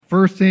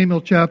1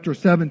 Samuel chapter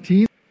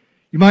 17.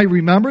 You might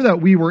remember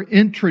that we were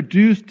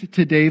introduced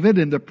to David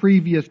in the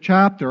previous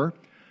chapter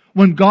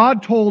when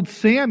God told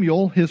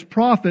Samuel, his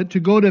prophet, to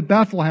go to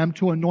Bethlehem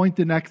to anoint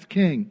the next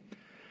king.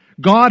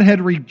 God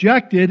had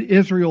rejected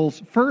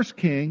Israel's first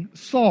king,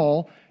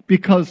 Saul,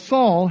 because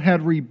Saul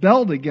had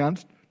rebelled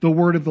against the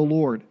word of the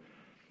Lord.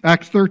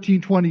 Acts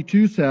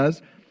 13:22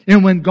 says,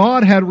 "And when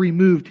God had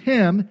removed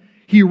him,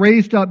 he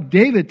raised up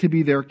David to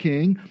be their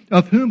king,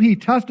 of whom he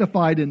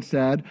testified and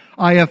said,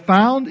 I have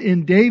found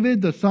in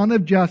David the son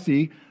of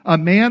Jesse a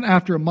man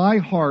after my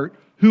heart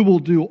who will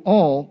do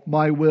all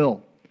my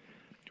will."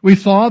 We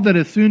saw that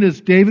as soon as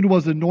David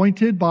was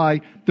anointed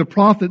by the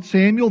prophet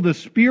Samuel, the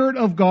Spirit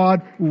of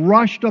God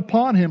rushed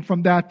upon him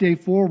from that day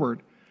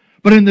forward.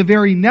 But in the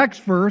very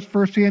next verse,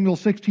 1 Samuel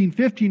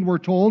 16:15, we're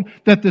told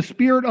that the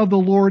Spirit of the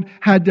Lord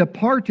had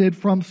departed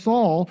from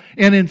Saul,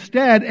 and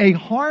instead a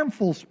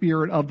harmful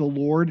spirit of the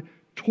Lord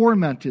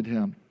tormented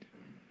him.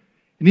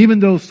 And even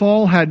though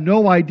Saul had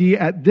no idea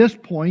at this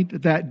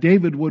point that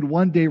David would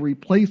one day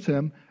replace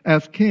him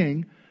as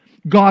king,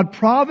 God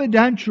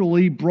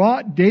providentially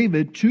brought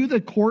David to the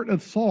court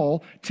of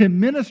Saul to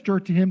minister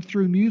to him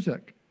through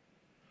music.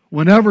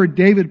 Whenever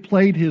David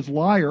played his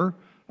lyre,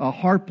 a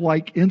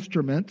harp-like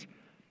instrument,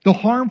 the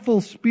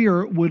harmful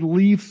spirit would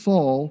leave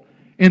Saul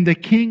and the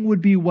king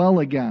would be well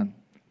again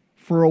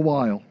for a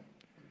while.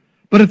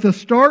 But at the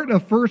start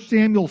of 1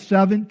 Samuel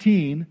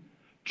 17,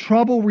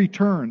 trouble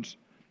returns,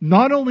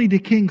 not only to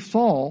King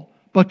Saul,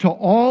 but to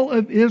all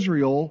of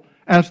Israel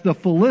as the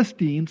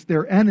Philistines,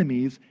 their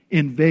enemies,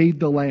 invade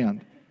the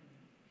land.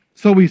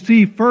 So we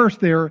see first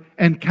they're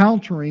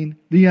encountering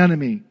the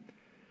enemy.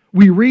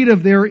 We read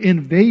of their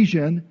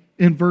invasion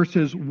in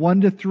verses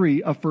 1 to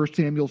 3 of 1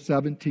 Samuel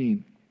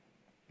 17.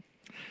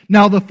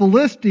 Now the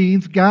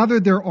Philistines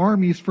gathered their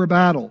armies for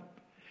battle,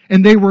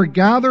 and they were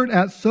gathered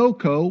at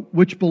Soko,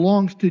 which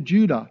belongs to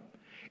Judah,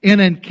 and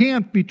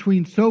encamped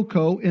between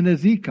Soko and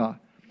Azekah,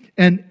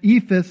 and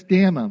Ephes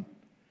Dammim.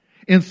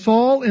 And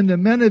Saul and the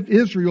men of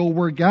Israel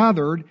were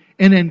gathered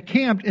and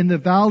encamped in the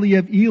valley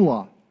of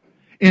Elah,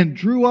 and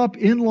drew up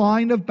in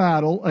line of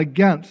battle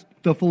against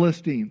the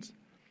Philistines.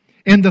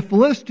 And the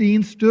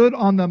Philistines stood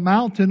on the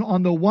mountain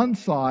on the one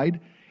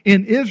side,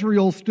 and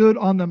Israel stood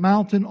on the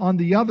mountain on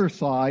the other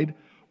side,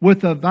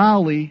 with a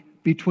valley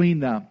between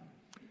them.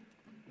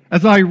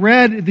 As I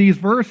read these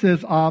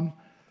verses,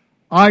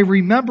 I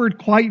remembered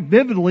quite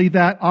vividly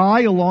that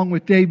I, along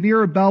with Dave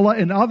Mirabella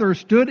and others,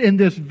 stood in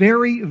this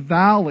very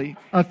valley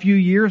a few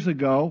years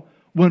ago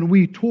when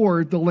we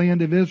toured the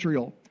land of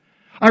Israel.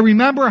 I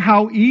remember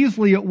how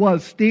easily it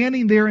was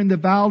standing there in the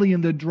valley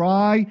in the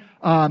dry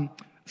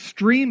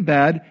stream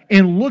bed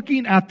and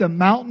looking at the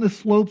mountainous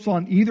slopes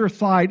on either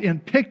side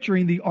and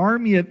picturing the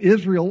army of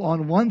Israel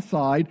on one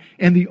side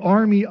and the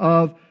army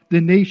of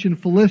the nation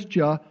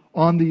Philistia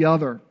on the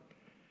other.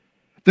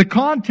 The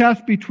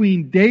contest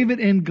between David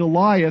and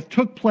Goliath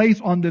took place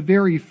on the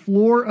very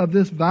floor of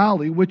this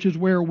valley, which is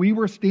where we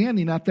were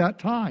standing at that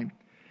time,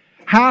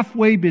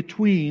 halfway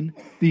between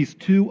these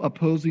two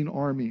opposing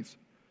armies.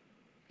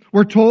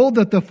 We're told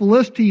that the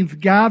Philistines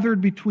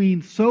gathered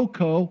between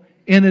Soko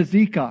and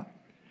Azekah,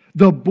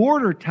 the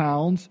border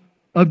towns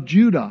of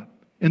Judah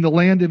in the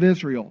land of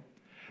Israel.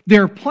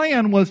 Their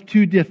plan was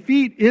to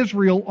defeat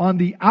Israel on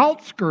the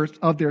outskirts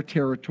of their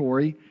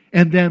territory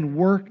and then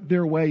work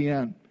their way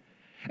in.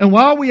 And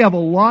while we have a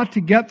lot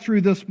to get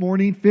through this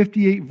morning,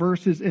 58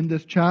 verses in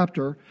this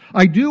chapter,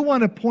 I do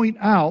want to point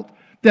out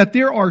that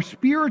there are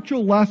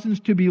spiritual lessons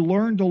to be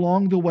learned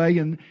along the way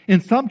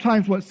and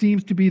sometimes what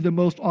seems to be the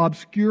most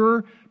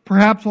obscure,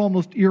 perhaps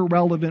almost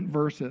irrelevant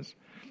verses.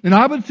 And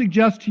I would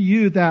suggest to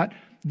you that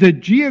the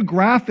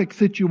geographic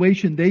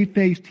situation they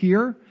faced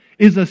here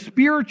is a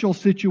spiritual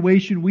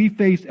situation we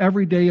face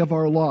every day of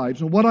our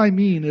lives. And what I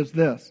mean is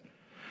this.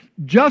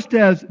 Just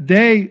as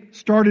they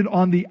started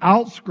on the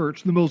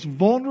outskirts, the most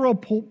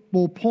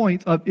vulnerable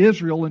points of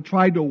Israel, and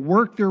tried to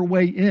work their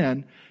way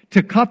in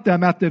to cut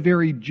them at the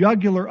very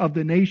jugular of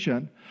the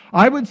nation,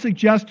 I would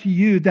suggest to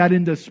you that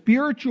in the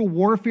spiritual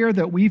warfare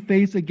that we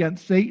face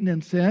against Satan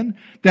and sin,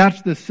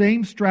 that's the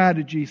same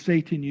strategy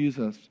Satan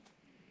uses.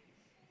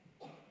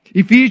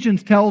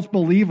 Ephesians tells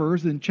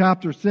believers in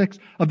chapter 6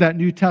 of that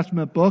New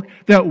Testament book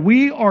that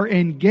we are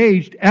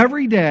engaged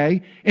every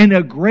day in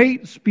a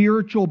great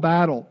spiritual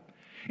battle.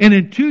 And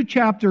in 2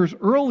 chapters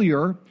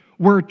earlier,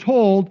 we're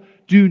told,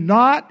 do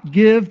not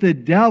give the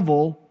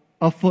devil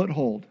a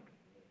foothold.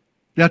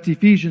 That's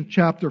Ephesians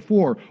chapter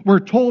 4. We're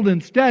told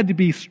instead to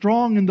be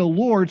strong in the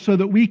Lord so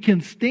that we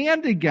can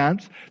stand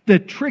against the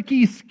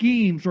tricky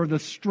schemes or the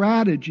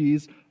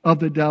strategies of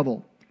the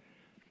devil.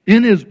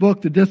 In his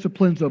book, The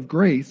Disciplines of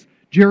Grace,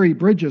 Jerry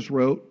Bridges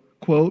wrote,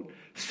 quote,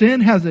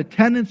 "Sin has a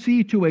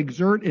tendency to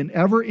exert an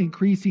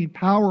ever-increasing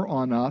power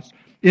on us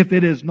if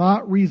it is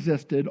not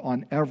resisted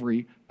on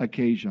every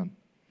occasion."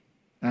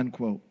 End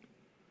quote.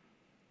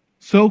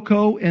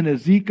 Soko and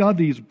Azekah,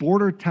 these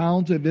border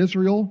towns of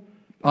Israel,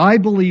 I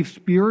believe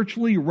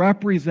spiritually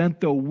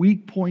represent the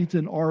weak points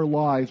in our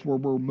lives where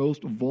we're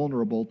most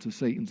vulnerable to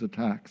Satan's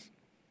attacks.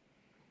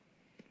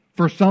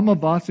 For some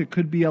of us, it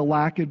could be a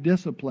lack of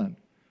discipline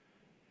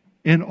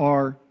in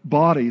our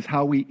bodies,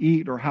 how we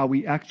eat or how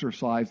we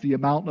exercise, the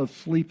amount of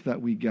sleep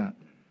that we get,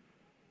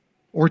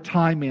 or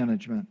time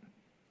management.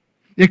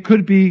 It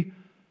could be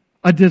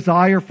a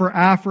desire for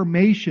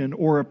affirmation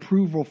or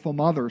approval from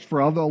others. For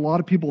a lot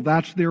of people,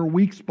 that's their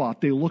weak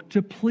spot. They look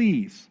to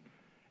please,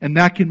 and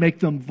that can make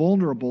them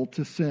vulnerable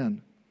to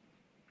sin.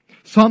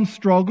 Some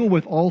struggle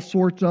with all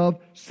sorts of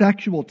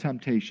sexual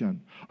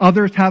temptation.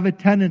 Others have a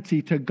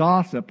tendency to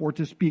gossip or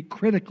to speak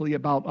critically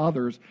about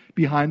others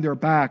behind their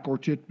back, or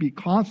to be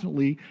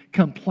constantly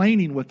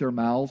complaining with their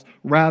mouths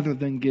rather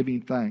than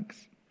giving thanks.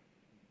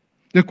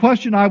 The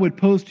question I would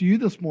pose to you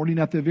this morning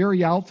at the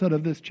very outset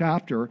of this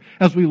chapter,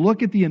 as we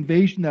look at the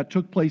invasion that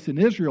took place in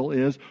Israel,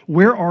 is,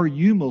 where are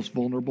you most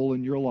vulnerable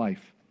in your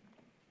life?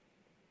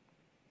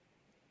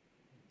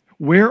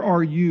 Where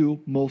are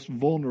you most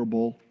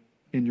vulnerable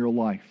in your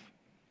life?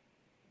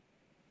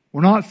 We're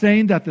not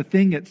saying that the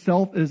thing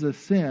itself is a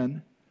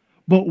sin,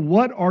 but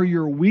what are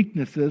your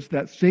weaknesses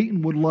that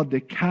Satan would love to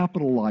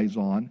capitalize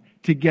on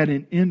to get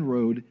an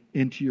inroad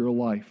into your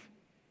life?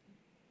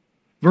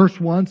 Verse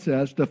 1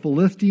 says, the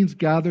Philistines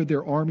gathered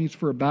their armies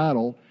for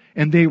battle,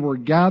 and they were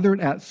gathered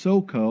at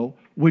Soko,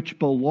 which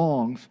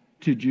belongs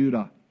to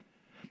Judah.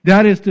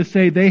 That is to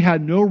say, they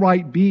had no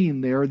right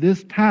being there.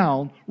 This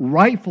town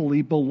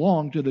rightfully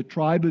belonged to the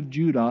tribe of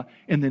Judah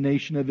and the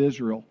nation of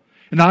Israel.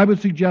 And I would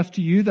suggest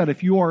to you that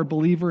if you are a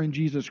believer in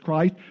Jesus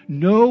Christ,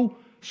 no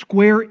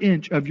square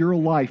inch of your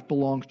life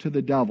belongs to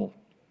the devil.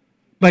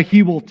 But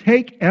he will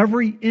take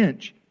every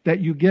inch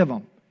that you give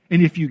him.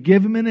 And if you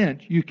give him an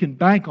inch, you can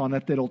bank on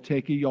it that he'll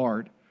take a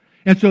yard.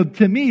 And so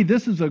to me,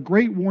 this is a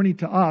great warning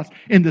to us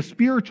in the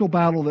spiritual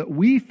battle that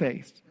we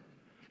face,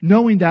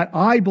 knowing that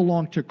I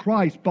belong to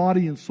Christ,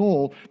 body and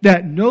soul,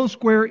 that no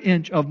square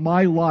inch of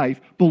my life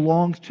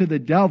belongs to the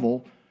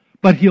devil,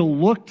 but he'll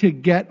look to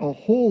get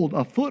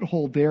a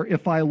foothold there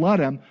if I let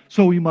him.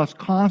 So we must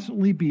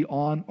constantly be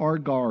on our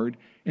guard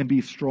and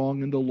be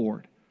strong in the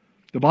Lord.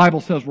 The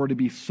Bible says we're to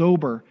be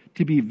sober,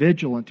 to be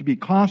vigilant, to be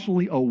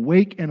constantly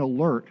awake and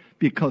alert,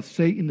 because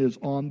Satan is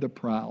on the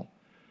prowl.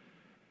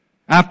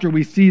 After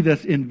we see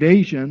this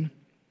invasion,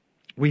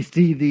 we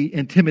see the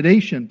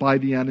intimidation by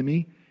the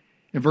enemy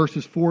in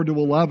verses 4 to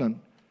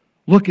 11.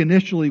 Look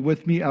initially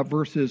with me at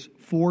verses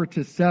 4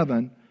 to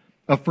 7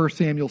 of 1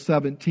 Samuel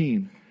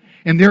 17.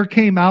 And there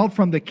came out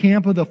from the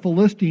camp of the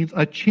Philistines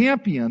a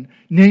champion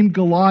named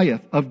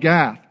Goliath of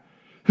Gath,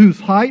 whose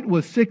height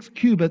was 6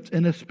 cubits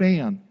and a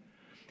span.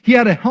 He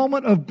had a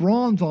helmet of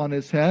bronze on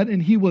his head,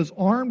 and he was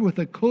armed with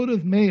a coat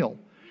of mail.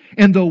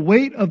 And the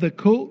weight of the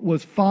coat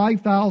was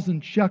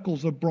 5,000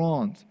 shekels of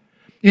bronze.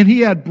 And he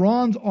had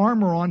bronze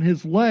armor on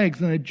his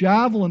legs, and a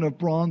javelin of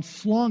bronze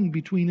slung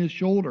between his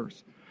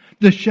shoulders.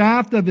 The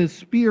shaft of his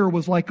spear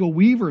was like a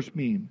weaver's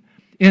beam,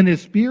 and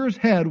his spear's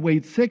head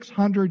weighed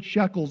 600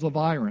 shekels of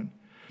iron.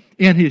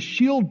 And his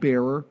shield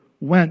bearer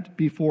went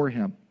before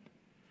him.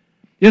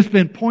 It's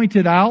been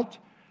pointed out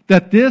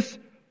that this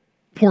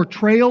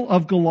portrayal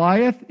of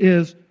Goliath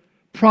is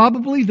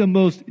probably the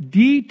most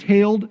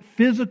detailed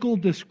physical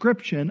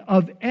description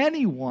of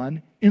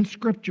anyone in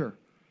Scripture.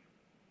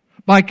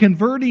 By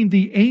converting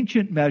the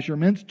ancient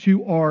measurements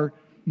to our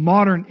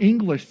modern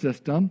English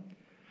system,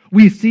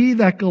 we see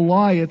that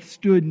Goliath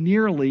stood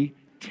nearly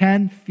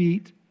 10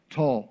 feet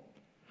tall.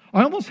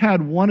 I almost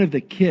had one of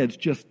the kids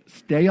just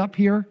stay up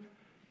here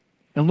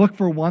and look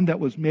for one that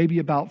was maybe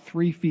about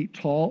 3 feet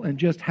tall and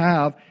just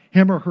have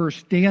him or her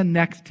stand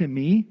next to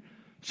me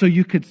so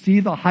you could see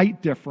the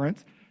height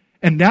difference.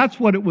 And that's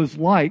what it was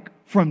like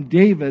from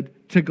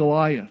David to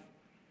Goliath.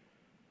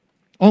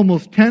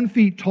 Almost 10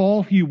 feet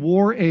tall, he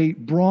wore a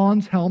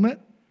bronze helmet.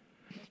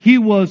 He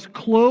was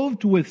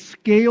clothed with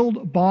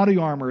scaled body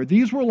armor.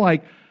 These were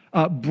like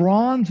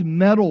bronze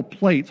metal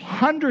plates,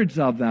 hundreds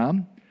of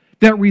them,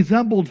 that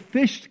resembled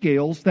fish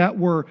scales that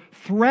were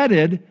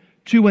threaded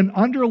to an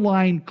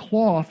underlying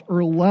cloth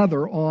or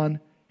leather on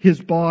his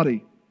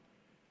body.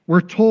 We're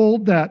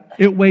told that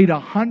it weighed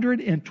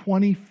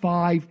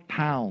 125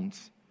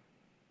 pounds.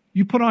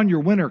 You put on your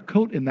winter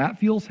coat and that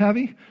feels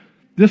heavy?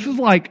 This is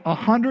like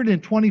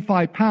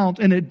 125 pounds,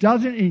 and it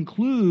doesn't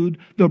include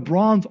the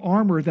bronze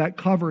armor that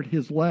covered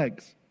his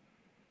legs.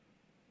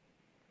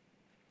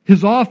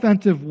 His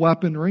offensive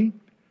weaponry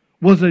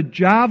was a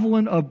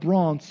javelin of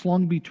bronze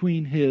slung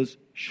between his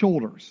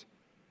shoulders.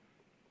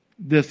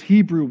 This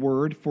Hebrew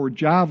word for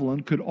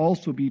javelin could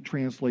also be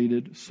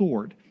translated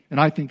sword. And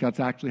I think that's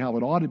actually how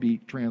it ought to be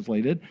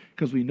translated,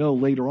 because we know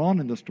later on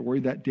in the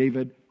story that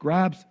David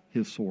grabs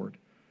his sword.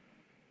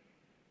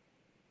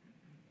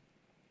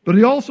 But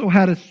he also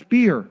had a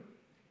spear.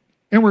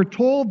 And we're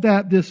told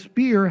that this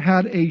spear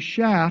had a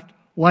shaft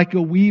like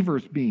a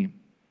weaver's beam.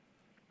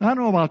 Now, I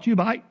don't know about you,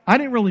 but I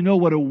didn't really know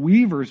what a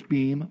weaver's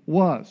beam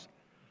was.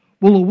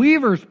 Well, a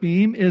weaver's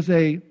beam is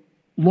a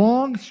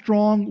long,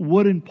 strong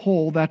wooden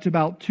pole that's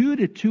about 2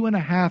 to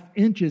 2.5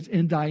 inches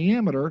in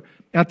diameter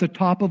at the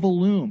top of a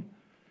loom.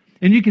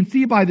 And you can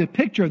see by the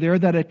picture there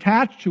that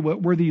attached to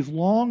it were these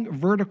long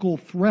vertical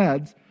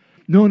threads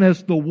known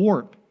as the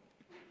warp.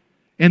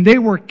 And they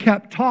were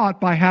kept taut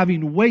by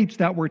having weights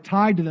that were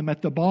tied to them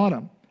at the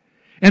bottom.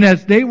 And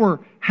as they were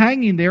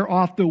hanging there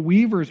off the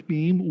weaver's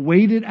beam,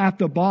 weighted at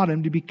the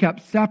bottom to be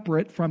kept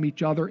separate from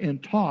each other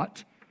and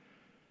taut,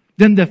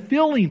 then the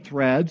filling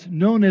threads,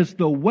 known as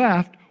the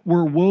weft,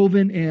 were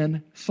woven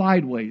in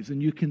sideways.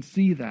 And you can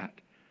see that.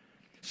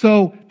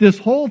 So this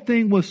whole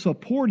thing was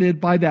supported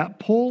by that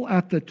pole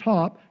at the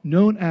top,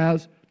 known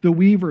as the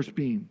weaver's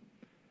beam.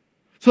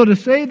 So to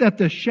say that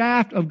the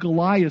shaft of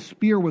Goliath's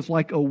spear was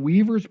like a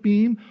weaver's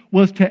beam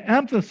was to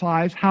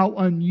emphasize how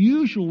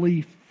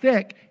unusually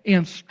thick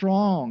and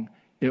strong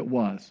it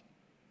was.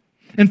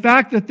 In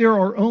fact, that there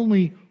are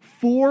only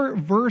 4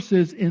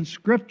 verses in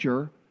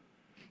Scripture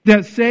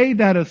that say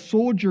that a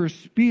soldier's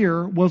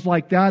spear was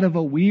like that of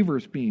a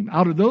weaver's beam.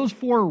 Out of those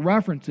 4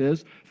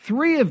 references,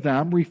 3 of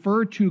them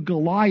refer to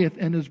Goliath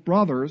and his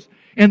brothers,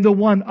 and the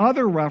one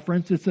other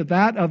reference is to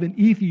that of an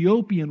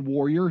Ethiopian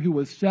warrior who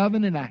was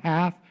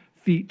 7.5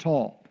 feet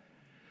tall.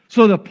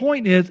 So the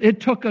point is, it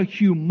took a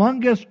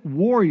humongous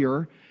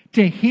warrior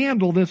to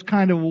handle this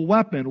kind of a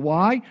weapon.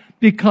 Why?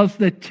 Because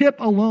the tip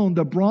alone,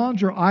 the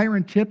bronze or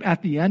iron tip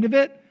at the end of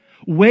it,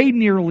 weighed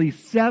nearly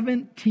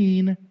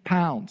 17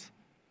 pounds.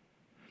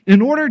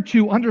 In order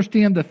to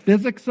understand the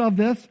physics of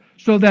this,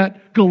 so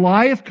that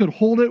Goliath could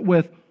hold it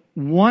with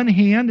one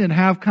hand and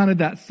have kind of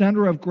that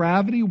center of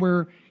gravity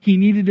where he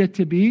needed it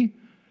to be,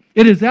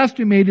 it is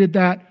estimated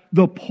that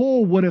the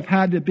pole would have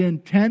had to have been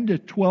 10 to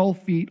 12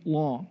 feet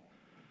long.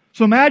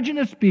 So imagine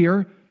a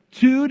spear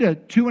 2 to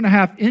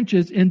 2.5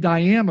 inches in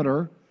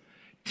diameter,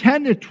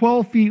 10 to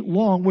 12 feet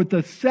long, with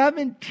a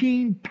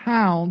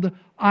 17-pound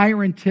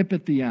iron tip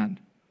at the end.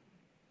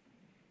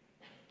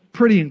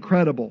 Pretty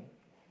incredible.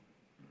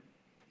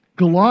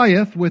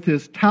 Goliath, with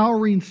his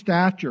towering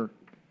stature,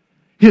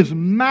 his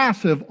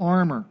massive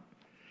armor,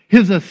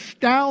 his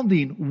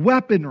astounding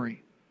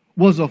weaponry,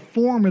 was a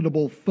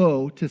formidable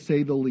foe, to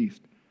say the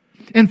least.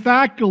 In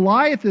fact,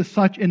 Goliath is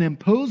such an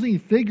imposing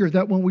figure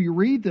that when we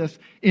read this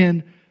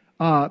in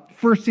 1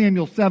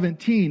 Samuel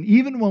 17,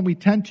 even when we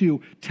tend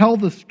to tell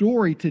the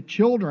story to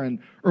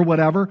children or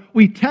whatever,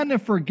 we tend to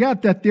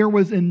forget that there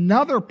was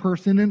another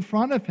person in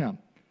front of him,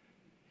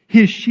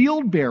 his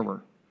shield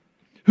bearer,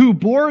 who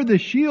bore the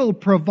shield,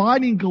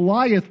 providing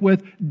Goliath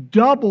with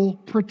double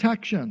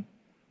protection.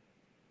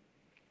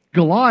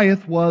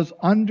 Goliath was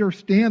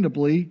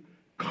understandably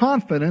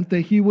confident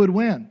that he would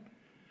win,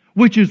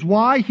 which is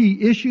why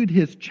he issued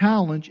his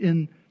challenge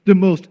in the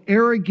most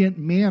arrogant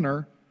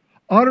manner,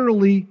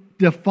 utterly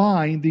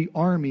defying the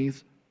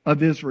armies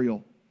of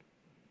Israel.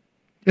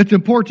 It's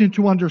important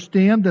to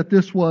understand that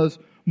this was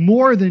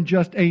more than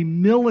just a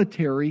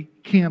military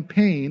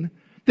campaign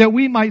that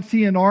we might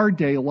see in our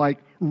day, like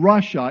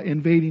Russia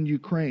invading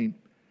Ukraine.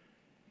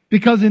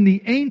 Because in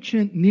the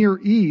ancient Near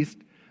East,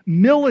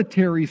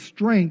 military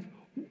strength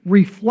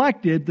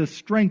reflected the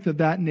strength of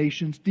that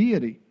nation's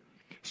deity.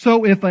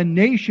 So if a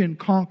nation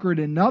conquered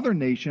another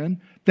nation,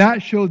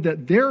 that showed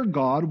that their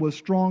God was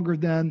stronger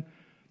than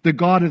the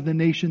God of the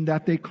nation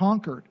that they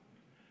conquered.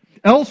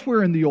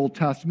 Elsewhere in the Old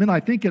Testament, I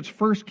think it's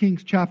 1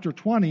 Kings chapter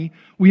 20,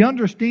 we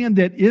understand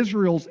that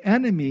Israel's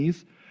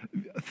enemies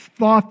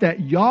thought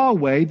that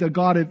Yahweh, the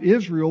God of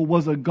Israel,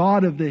 was a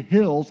God of the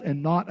hills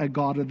and not a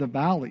God of the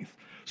valleys.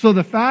 So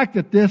the fact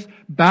that this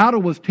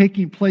battle was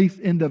taking place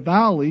in the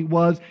valley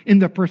was, in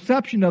the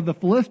perception of the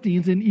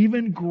Philistines, an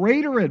even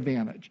greater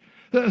advantage.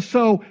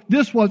 So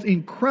this was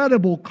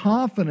incredible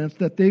confidence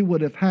that they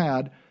would have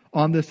had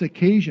on this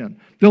occasion.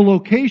 The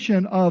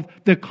location of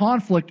the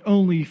conflict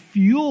only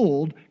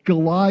fueled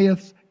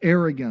Goliath's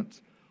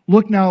arrogance.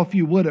 Look now, if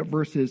you would, at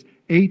verses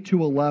 8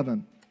 to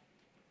 11.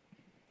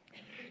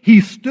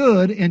 He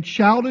stood and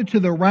shouted to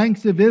the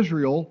ranks of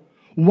Israel,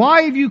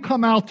 "Why have you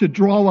come out to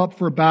draw up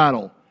for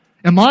battle?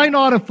 Am I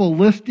not a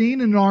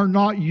Philistine, and are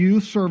not you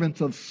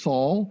servants of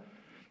Saul?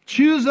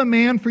 Choose a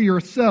man for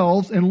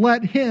yourselves and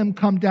let him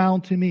come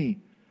down to me.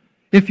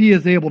 If he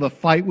is able to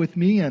fight with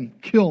me and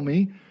kill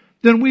me,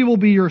 then we will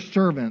be your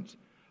servants.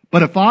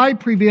 But if I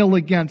prevail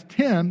against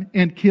him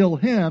and kill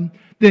him,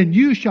 then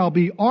you shall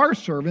be our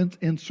servants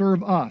and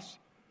serve us."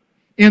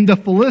 And the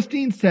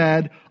Philistine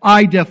said,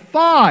 "I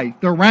defy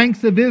the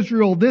ranks of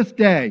Israel this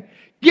day.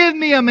 Give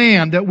me a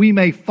man that we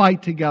may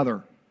fight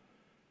together."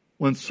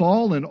 When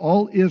Saul and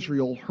all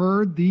Israel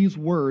heard these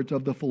words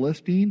of the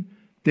Philistine,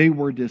 they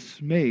were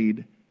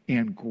dismayed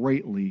and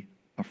greatly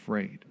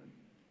afraid.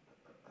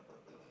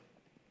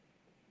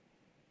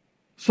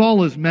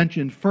 Saul is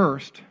mentioned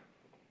first,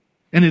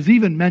 and is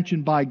even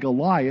mentioned by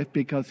Goliath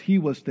because he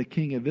was the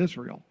king of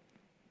Israel.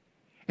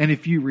 And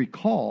if you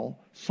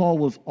recall, Saul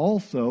was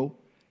also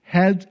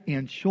heads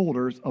and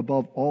shoulders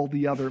above all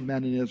the other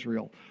men in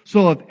Israel.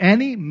 So if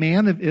any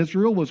man of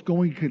Israel was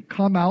going to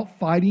come out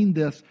fighting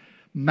this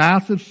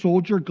massive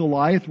soldier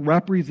Goliath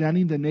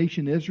representing the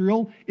nation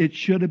Israel, it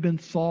should have been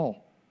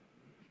Saul.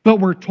 But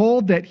we're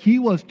told that he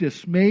was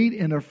dismayed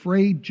and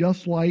afraid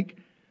just like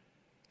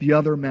the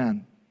other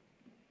men.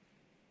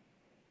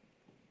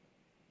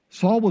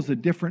 Saul was a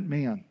different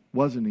man,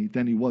 wasn't he,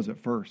 than he was at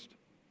first.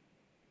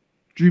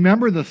 Do you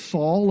remember the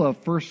Saul of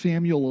 1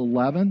 Samuel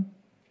 11?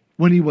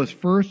 when he was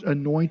first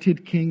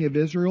anointed king of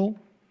Israel?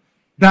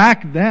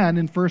 Back then,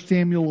 in 1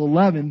 Samuel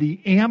 11,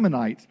 the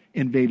Ammonites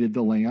invaded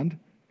the land.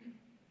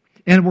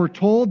 And we're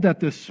told that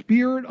the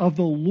Spirit of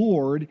the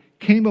Lord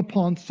came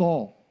upon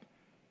Saul.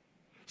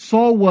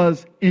 Saul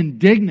was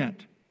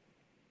indignant.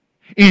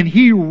 And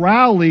he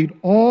rallied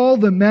all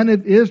the men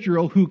of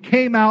Israel who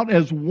came out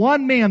as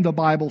one man, the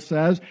Bible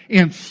says,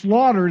 and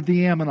slaughtered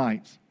the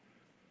Ammonites.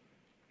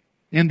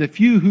 And the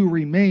few who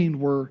remained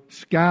were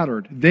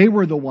scattered. They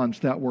were the ones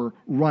that were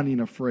running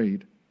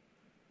afraid,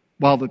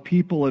 while the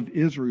people of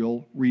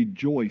Israel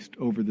rejoiced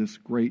over this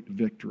great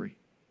victory.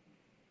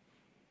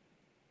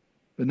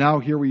 But now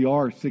here we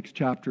are, 6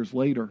 chapters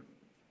later,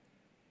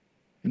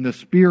 and the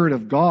Spirit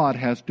of God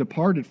has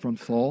departed from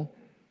Saul.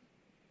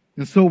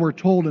 And so we're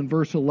told in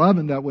verse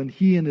 11 that when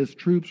he and his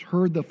troops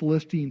heard the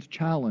Philistines'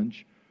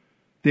 challenge,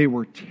 they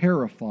were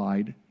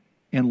terrified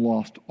and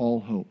lost all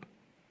hope.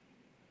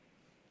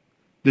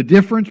 The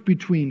difference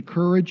between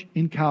courage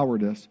and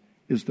cowardice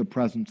is the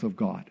presence of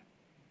God.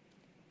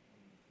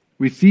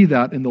 We see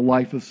that in the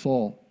life of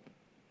Saul.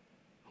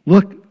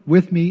 Look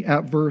with me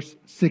at verse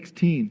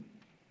 16.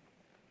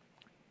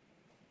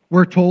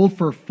 We're told,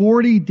 for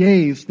 40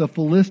 days the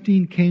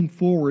Philistine came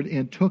forward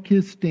and took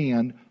his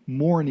stand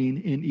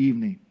morning and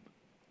evening.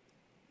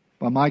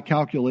 By my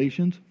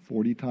calculations,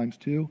 40 times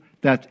 2,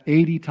 that's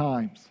 80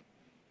 times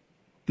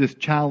this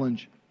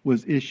challenge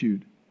was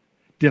issued,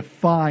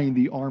 defying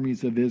the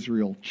armies of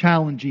Israel,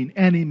 challenging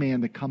any man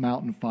to come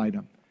out and fight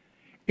him.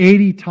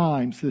 80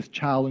 times this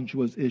challenge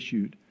was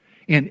issued,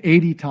 and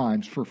 80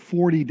 times for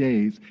 40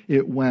 days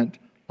it went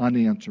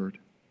unanswered.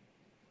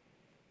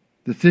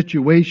 The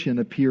situation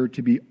appeared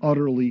to be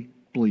utterly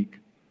bleak.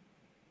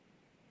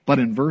 But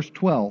in verse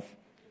 12,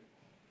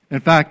 in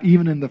fact,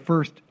 even in the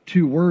first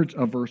 2 words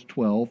of verse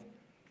 12,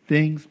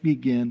 things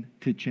begin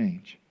to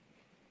change.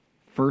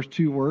 First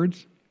 2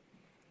 words,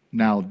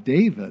 now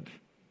David.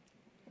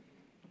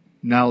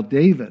 Now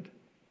David.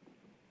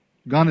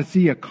 You're going to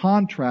see a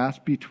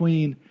contrast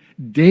between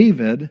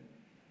David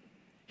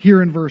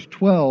here in verse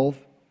 12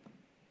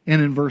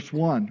 and in verse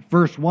 1.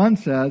 Verse 1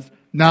 says,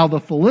 now the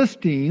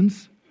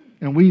Philistines,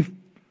 and we've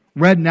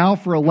read now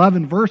for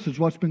 11 verses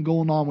what's been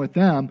going on with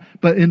them.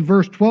 But in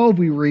verse 12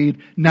 we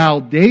read, now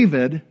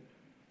David.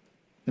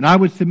 And I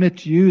would submit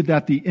to you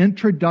that the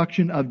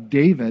introduction of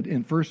David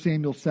in 1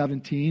 Samuel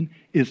 17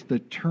 is the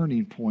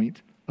turning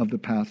point of the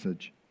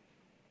passage.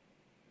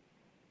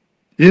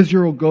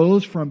 Israel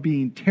goes from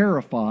being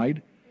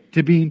terrified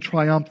to being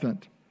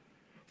triumphant,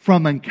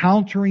 from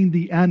encountering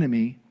the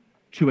enemy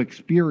to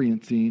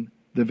experiencing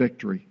the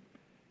victory.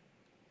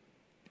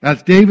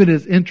 As David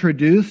is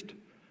introduced,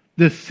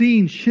 the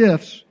scene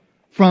shifts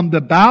from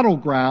the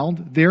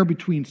battleground there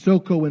between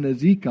Soko and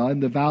Azekah in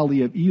the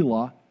valley of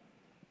Elah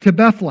to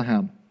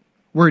Bethlehem,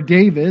 where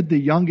David, the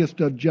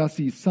youngest of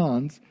Jesse's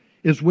sons,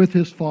 is with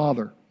his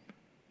father.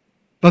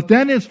 But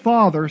then his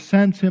father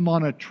sends him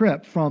on a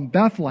trip from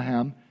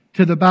Bethlehem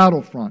to the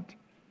battlefront.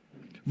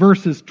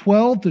 Verses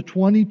 12 to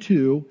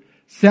 22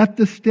 set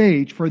the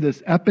stage for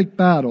this epic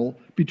battle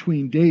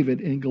between David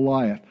and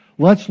Goliath.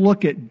 Let's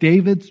look at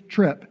David's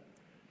trip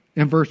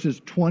in verse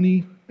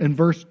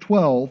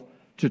 12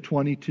 to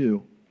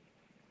 22.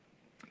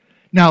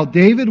 Now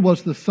David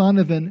was the son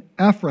of an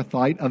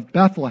Ephrathite of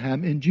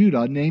Bethlehem in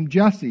Judah named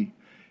Jesse,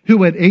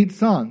 who had 8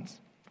 sons.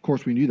 Of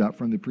course, we knew that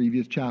from the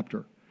previous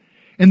chapter.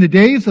 In the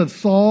days of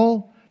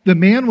Saul, the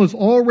man was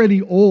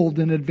already old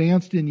and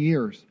advanced in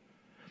years.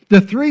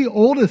 The 3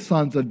 oldest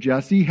sons of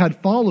Jesse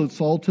had followed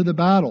Saul to the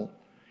battle.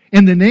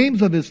 And the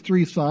names of his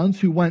 3 sons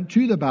who went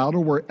to the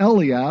battle were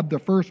Eliab, the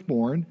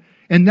firstborn,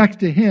 and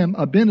next to him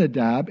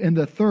Abinadab, and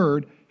the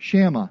third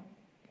Shammah.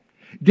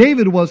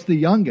 David was the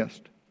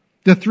youngest.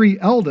 The 3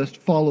 eldest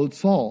followed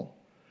Saul.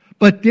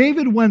 But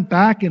David went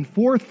back and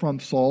forth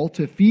from Saul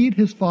to feed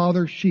his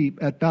father's sheep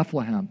at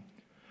Bethlehem.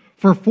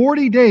 For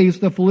 40 days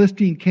the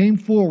Philistine came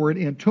forward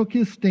and took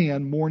his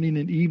stand morning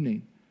and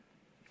evening.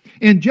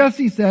 And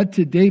Jesse said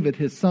to David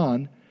his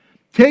son,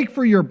 take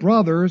for your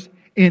brothers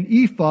an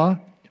ephah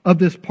of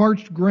this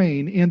parched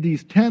grain and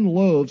these 10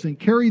 loaves, and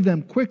carry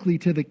them quickly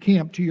to the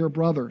camp to your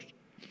brothers.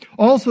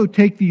 Also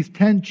take these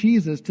 10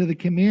 cheeses to the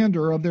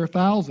commander of their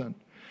 1,000.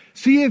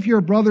 See if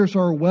your brothers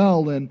are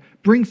well, and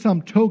bring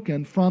some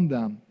token from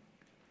them.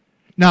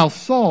 Now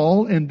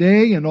Saul and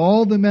they and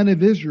all the men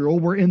of Israel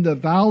were in the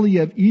valley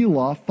of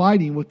Elah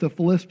fighting with the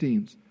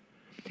Philistines.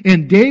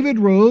 And David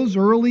rose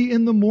early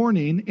in the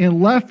morning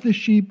and left the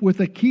sheep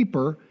with a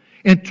keeper,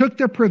 and took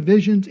the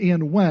provisions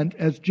and went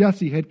as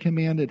Jesse had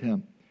commanded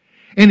him.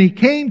 And he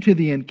came to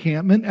the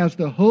encampment as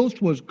the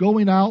host was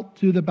going out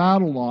to the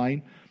battle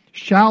line,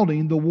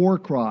 shouting the war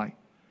cry.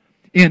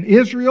 And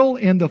Israel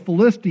and the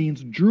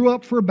Philistines drew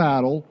up for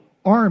battle,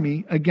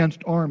 army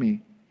against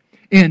army.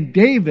 And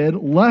David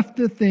left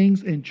the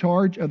things in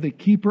charge of the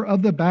keeper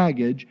of the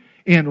baggage,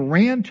 and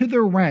ran to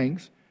the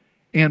ranks,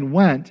 and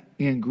went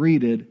and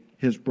greeted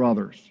his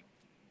brothers.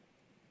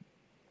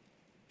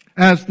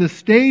 As the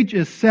stage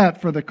is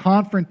set for the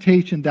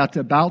confrontation that's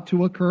about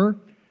to occur,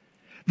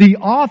 the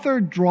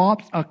author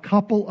drops a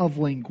couple of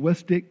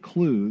linguistic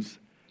clues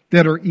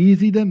that are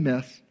easy to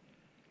miss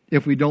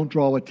if we don't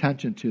draw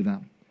attention to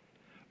them.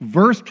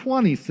 Verse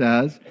 20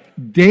 says,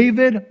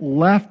 David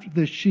left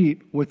the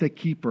sheep with a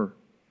keeper.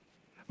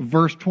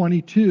 Verse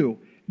 22,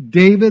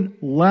 David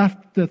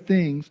left the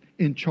things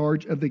in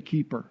charge of the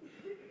keeper.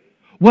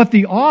 What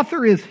the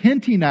author is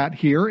hinting at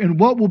here, and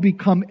what will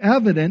become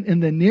evident in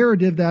the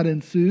narrative that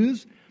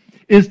ensues,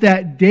 is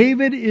that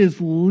David is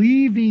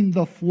leaving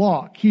the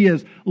flock. He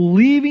is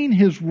leaving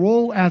his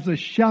role as a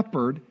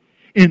shepherd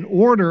in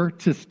order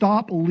to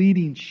stop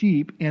leading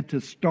sheep and to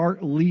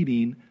start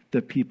leading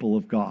the people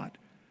of God.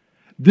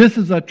 This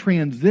is a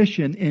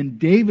transition in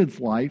David's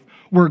life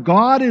where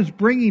God is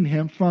bringing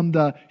him from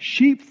the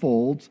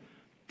sheepfolds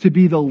to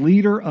be the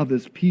leader of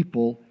his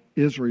people,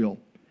 Israel.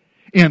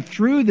 And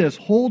through this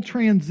whole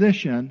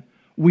transition,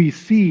 we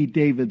see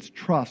David's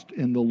trust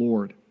in the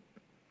Lord.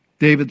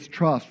 David's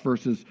trust,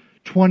 verses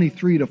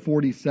 23 to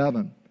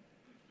 47.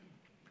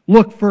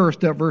 Look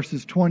first at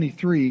verses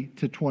 23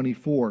 to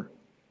 24.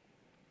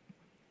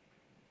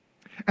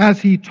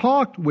 As he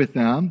talked with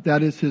them,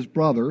 that is his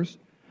brothers,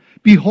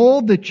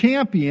 behold, the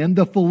champion,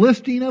 the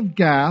Philistine of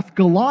Gath,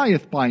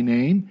 Goliath by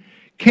name,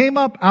 came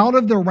up out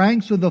of the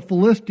ranks of the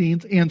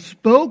Philistines and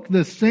spoke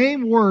the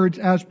same words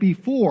as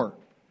before.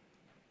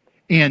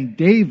 And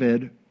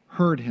David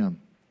heard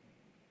him.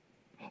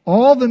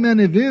 All the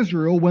men of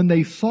Israel, when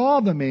they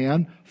saw the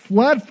man,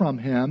 fled from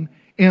him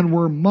and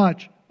were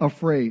much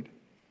afraid.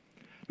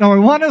 Now I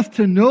want us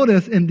to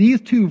notice in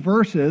these two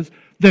verses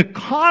the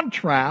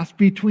contrast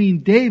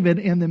between David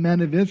and the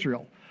men of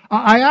Israel.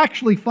 I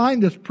actually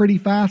find this pretty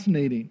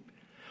fascinating.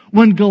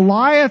 When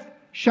Goliath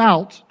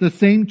shouts the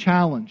same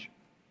challenge,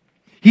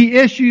 he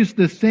issues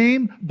the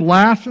same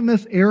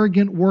blasphemous,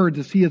 arrogant words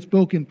as he had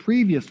spoken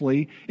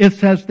previously. It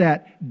says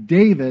that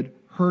David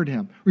heard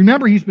him.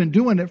 Remember, he's been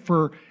doing it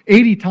for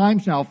 80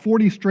 times now,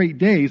 40 straight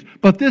days.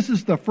 But this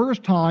is the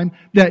first time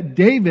that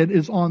David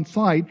is on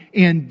site,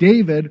 and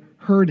David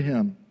heard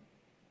him.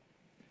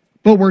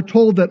 But we're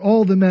told that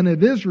all the men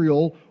of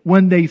Israel,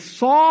 when they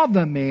saw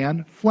the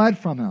man, fled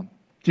from him.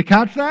 Did you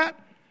catch that?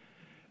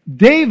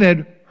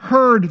 David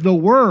heard the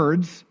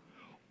words,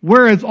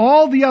 whereas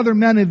all the other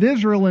men of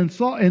Israel and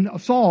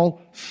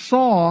Saul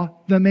saw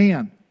the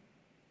man.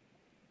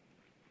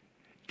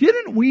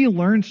 Didn't we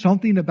learn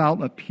something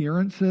about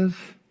appearances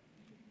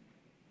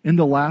in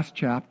the last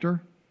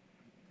chapter?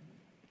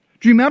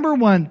 Do you remember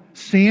when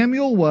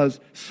Samuel was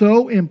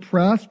so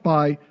impressed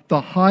by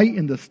the height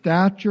and the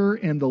stature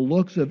and the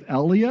looks of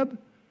Eliab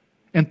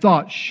and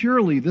thought,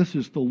 surely this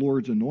is the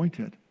Lord's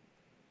anointed?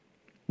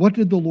 What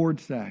did the Lord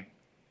say?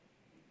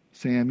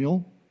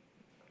 Samuel,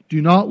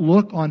 do not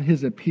look on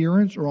his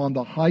appearance or on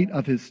the height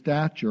of his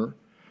stature,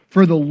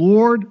 for the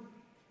Lord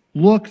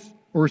looks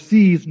or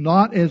sees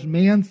not as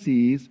man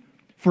sees,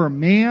 for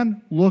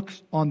man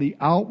looks on the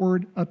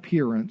outward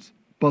appearance,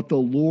 but the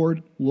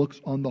Lord looks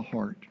on the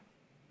heart.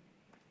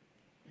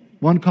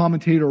 One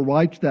commentator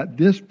writes that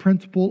this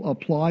principle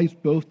applies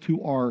both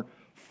to our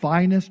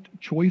finest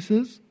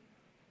choices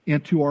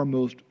and to our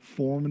most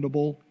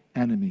formidable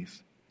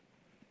enemies.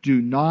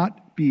 Do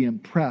not be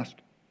impressed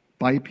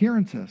by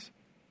appearances,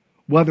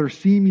 whether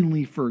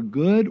seemingly for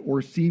good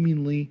or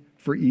seemingly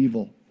for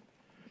evil.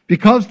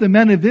 Because the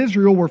men of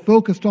Israel were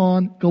focused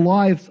on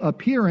Goliath's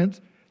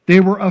appearance, they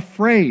were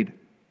afraid.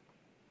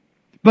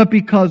 But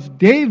because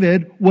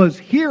David was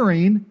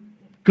hearing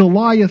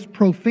Goliath's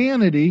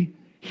profanity,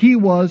 he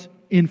was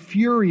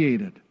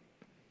infuriated.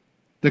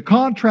 The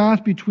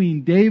contrast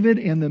between David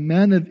and the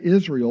men of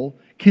Israel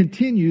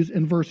continues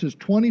in verses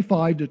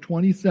 25 to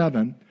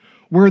 27,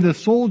 where the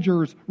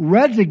soldiers'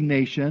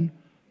 resignation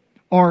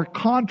are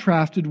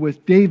contrasted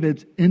with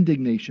David's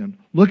indignation.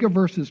 Look at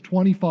verses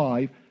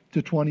 25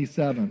 to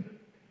 27.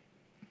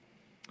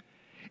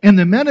 And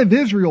the men of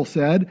Israel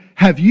said,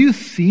 have you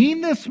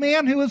seen this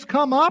man who has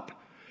come up?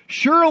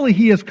 Surely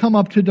he has come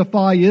up to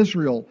defy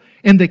Israel.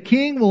 And the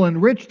king will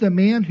enrich the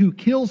man who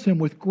kills him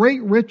with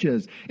great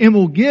riches, and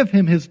will give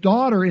him his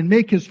daughter and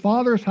make his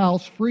father's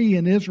house free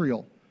in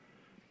Israel.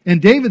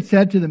 And David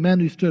said to the men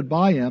who stood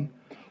by him,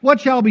 what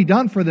shall be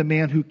done for the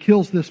man who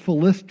kills this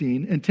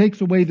Philistine and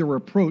takes away the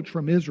reproach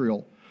from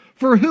Israel?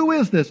 For who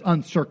is this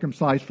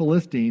uncircumcised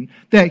Philistine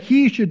that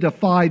he should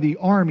defy the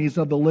armies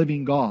of the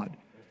living God?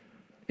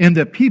 And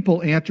the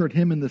people answered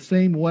him in the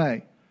same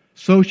way,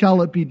 so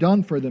shall it be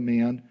done for the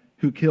man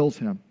who kills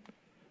him.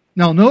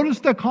 Now notice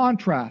the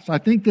contrast. I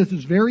think this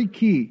is very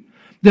key.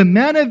 The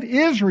men of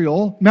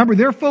Israel, remember,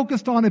 they're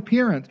focused on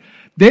appearance.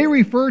 They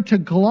refer to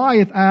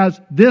Goliath as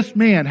this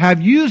man.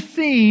 Have you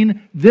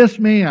seen this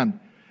man?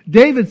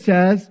 David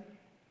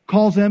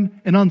calls him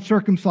an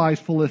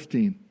uncircumcised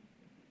Philistine.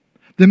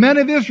 The men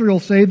of Israel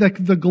say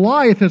that the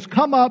Goliath has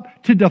come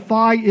up to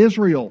defy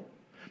Israel.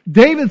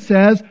 David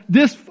says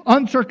this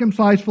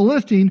uncircumcised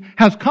Philistine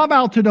has come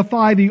out to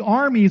defy the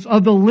armies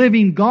of the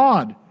living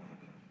God.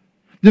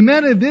 The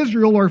men of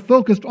Israel are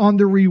focused on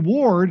the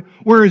reward,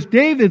 whereas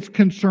David's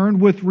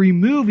concerned with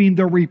removing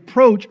the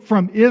reproach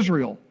from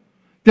Israel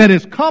that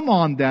has come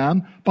on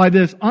them by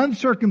this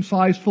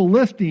uncircumcised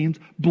Philistine's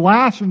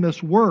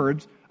blasphemous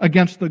words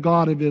against the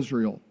God of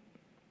Israel.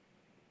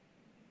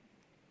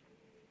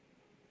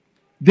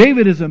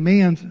 David is a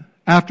man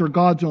after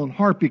God's own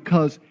heart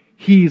because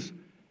he's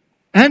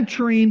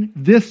entering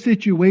this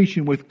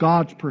situation with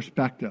God's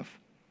perspective.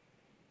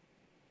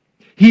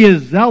 He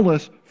is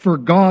zealous for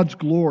God's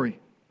glory.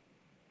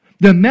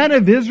 The men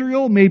of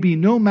Israel may be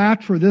no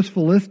match for this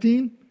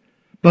Philistine,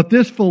 but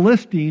this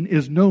Philistine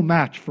is no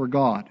match for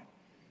God.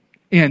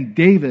 And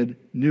David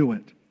knew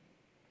it.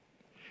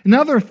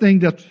 Another thing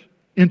that's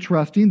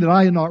interesting that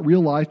I had not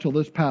realized till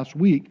this past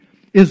week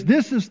is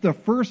this is the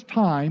first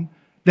time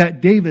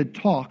that David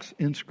talks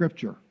in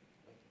Scripture.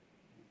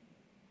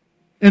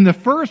 And the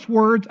first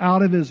words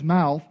out of his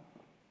mouth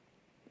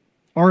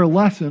are a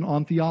lesson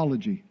on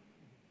theology.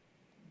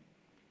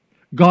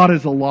 God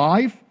is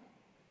alive,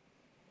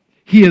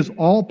 He is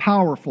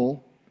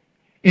all-powerful,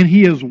 and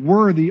He is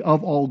worthy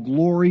of all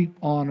glory,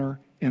 honor,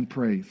 and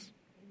praise.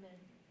 Amen.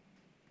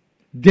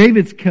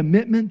 David's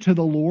commitment to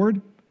the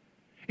Lord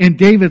and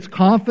David's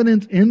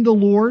confidence in the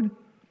Lord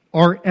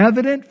are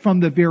evident from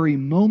the very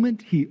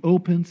moment he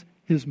opens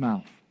his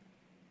mouth.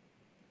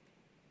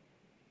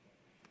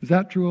 Is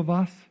that true of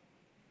us?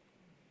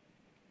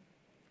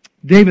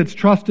 David's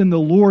trust in the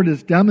Lord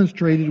is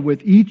demonstrated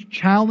with each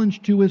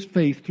challenge to his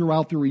faith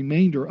throughout the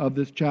remainder of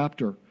this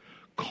chapter,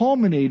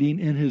 culminating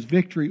in his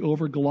victory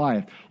over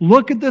Goliath.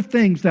 Look at the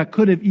things that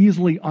could have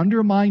easily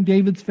undermined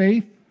David's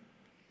faith,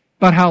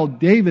 but how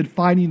David,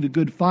 fighting the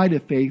good fight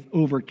of faith,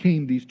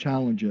 overcame these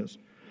challenges.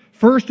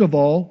 First of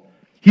all,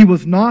 he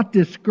was not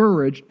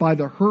discouraged by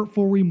the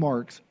hurtful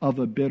remarks of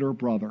a bitter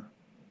brother.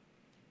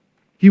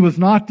 He was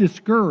not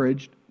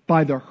discouraged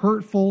by the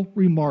hurtful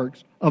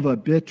remarks of a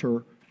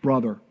bitter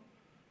brother.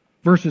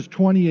 Verses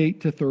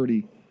 28 to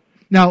 30.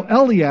 Now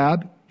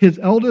Eliab, his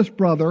eldest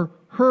brother,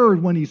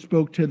 heard when he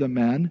spoke to the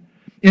men,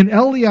 and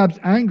Eliab's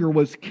anger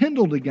was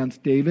kindled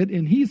against David,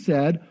 and he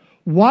said,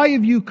 "Why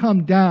have you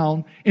come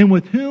down, and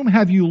with whom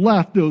have you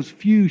left those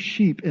few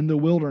sheep in the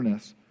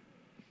wilderness?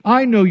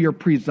 I know your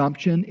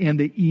presumption and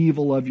the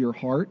evil of your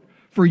heart,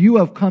 for you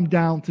have come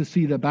down to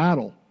see the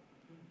battle."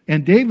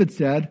 And David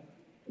said,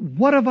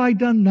 "What have I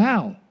done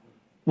now?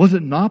 Was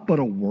it not but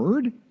a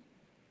word?"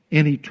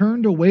 And he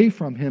turned away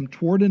from him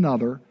toward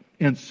another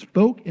and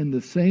spoke in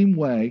the same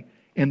way,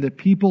 and the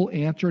people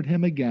answered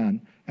him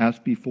again as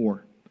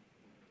before.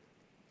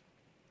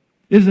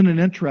 Isn't it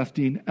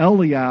interesting?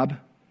 Eliab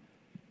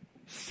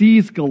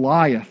sees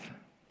Goliath,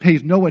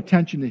 pays no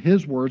attention to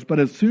his words, but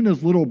as soon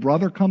as little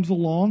brother comes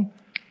along,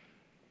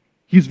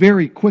 he's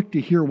very quick to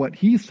hear what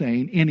he's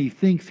saying, and he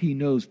thinks he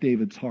knows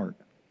David's heart.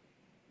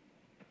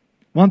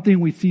 One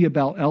thing we see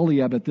about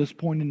Eliab at this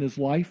point in his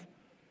life,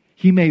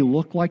 he may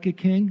look like a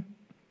king,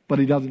 but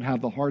he doesn't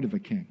have the heart of a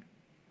king.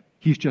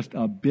 He's just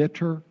a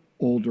bitter,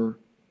 older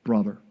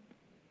brother.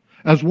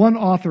 As one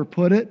author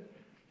put it,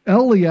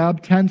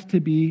 Eliab tends to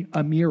be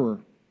a mirror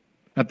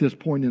at this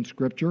point in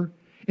Scripture.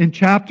 In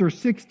chapter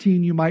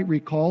 16, you might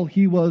recall,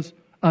 he was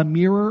a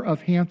mirror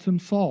of handsome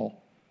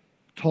Saul,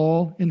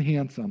 tall and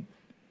handsome.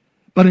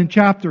 But in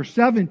chapter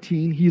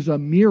 17, he's a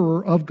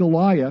mirror of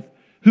Goliath,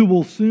 who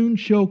will soon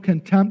show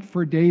contempt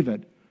for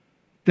David,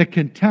 the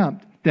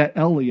contempt that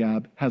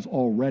Eliab has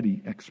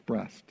already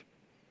expressed.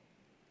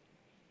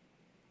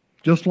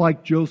 Just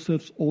like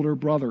Joseph's older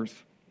brothers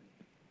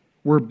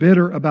were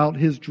bitter about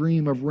his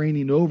dream of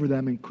reigning over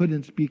them and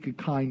couldn't speak a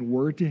kind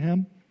word to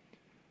him,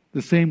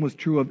 the same was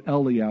true of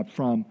Eliab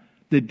from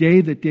the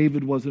day that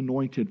David was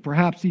anointed,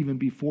 perhaps even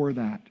before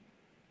that.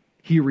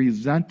 He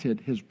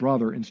resented his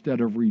brother instead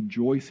of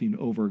rejoicing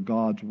over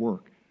God's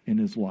work in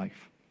his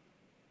life.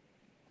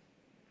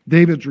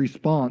 David's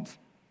response,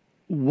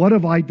 "What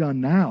have I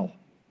done now?"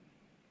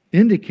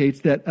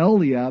 indicates that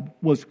Eliab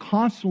was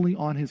constantly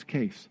on his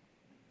case,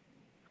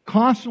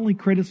 constantly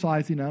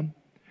criticizing him,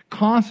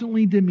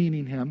 constantly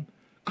demeaning him,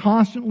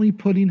 constantly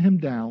putting him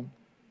down.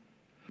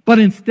 But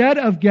instead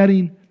of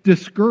getting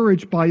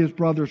discouraged by his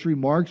brother's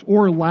remarks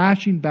or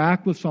lashing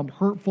back with some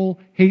hurtful,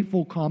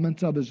 hateful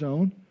comments of his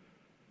own,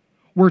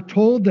 we're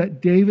told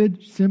that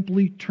David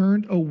simply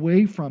turned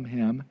away from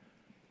him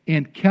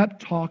and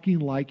kept talking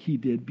like he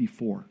did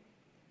before.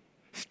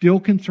 Still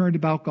concerned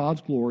about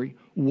God's glory.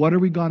 What are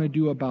we going to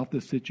do about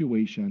this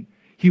situation?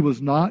 He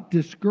was not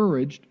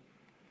discouraged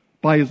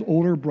by his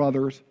older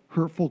brother's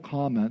hurtful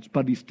comments,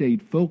 but he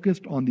stayed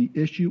focused on the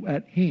issue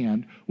at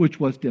hand, which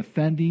was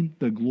defending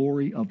the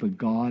glory of the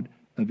God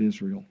of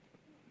Israel.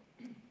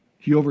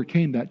 He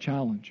overcame that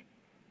challenge.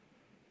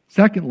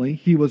 Secondly,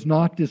 he was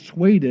not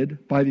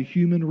dissuaded by the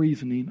human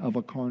reasoning of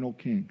a carnal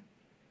king.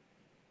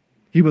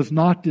 He was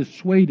not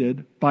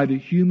dissuaded by the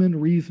human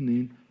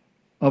reasoning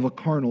of a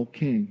carnal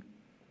king.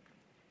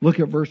 Look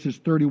at verses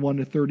 31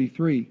 to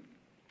 33.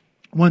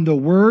 When the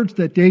words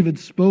that David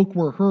spoke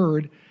were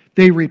heard,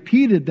 they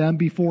repeated them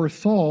before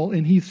Saul,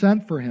 and he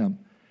sent for him.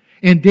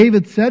 And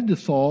David said to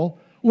Saul,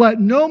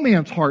 "Let no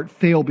man's heart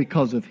fail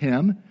because of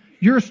him.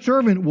 Your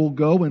servant will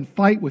go and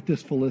fight with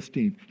this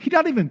Philistine." He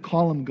doesn't even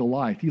call him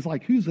Goliath. He's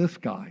like, who's this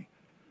guy?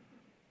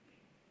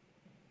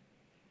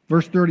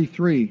 Verse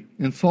 33,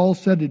 and Saul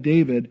said to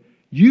David,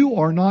 "You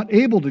are not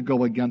able to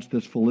go against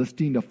this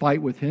Philistine to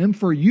fight with him,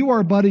 for you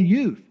are but a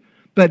youth.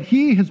 but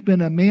he has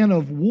been a man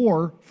of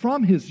war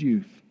from his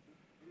youth.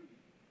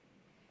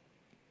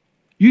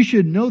 You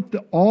should note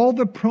that all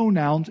the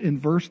pronouns in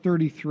verse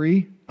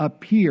 33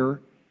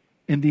 appear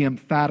in the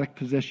emphatic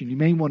position. You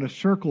may want to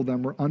circle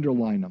them or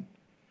underline them.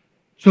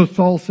 So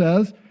Saul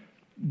says,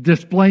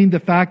 displaying the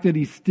fact that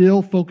he's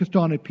still focused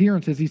on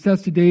appearances, he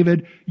says to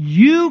David,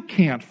 "You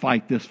can't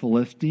fight this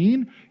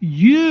Philistine.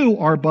 You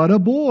are but a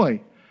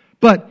boy.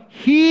 But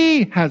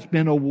he has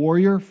been a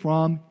warrior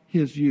from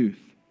his youth."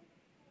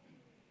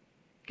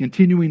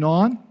 Continuing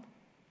on,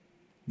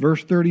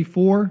 verse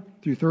 34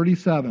 through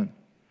 37.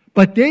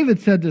 "But David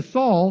said to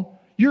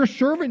Saul, 'Your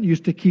servant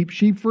used to keep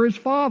sheep for his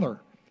father.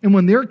 And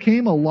when there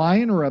came a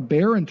lion or a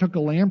bear and took a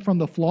lamb from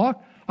the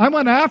flock, I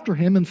went after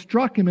him and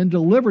struck him and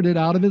delivered it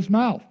out of his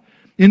mouth.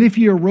 And if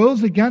he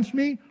arose against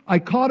me, I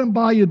caught him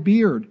by his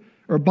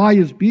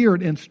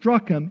beard and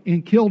struck him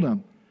and killed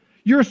him.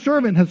 Your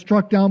servant has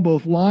struck down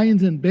both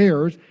lions and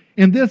bears,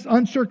 and this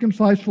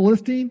uncircumcised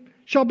Philistine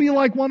shall be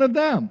like one of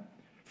them,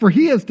 for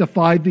he has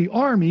defied the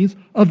armies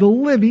of the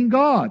living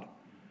God.'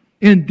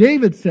 And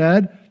David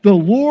said, 'The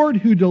Lord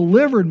who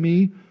delivered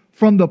me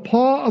from the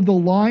paw of the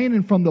lion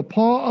and from the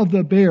paw of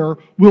the bear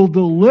will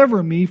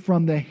deliver me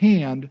from the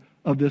hand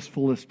of this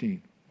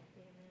Philistine.'"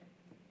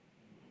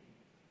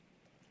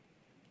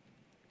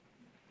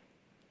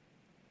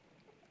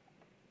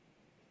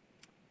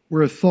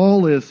 Whereas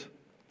Saul is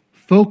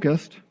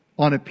focused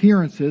on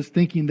appearances,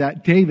 thinking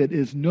that David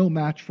is no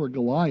match for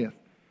Goliath,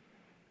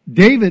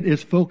 David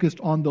is focused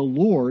on the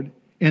Lord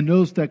and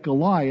knows that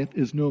Goliath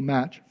is no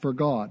match for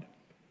God.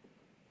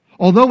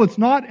 Although it's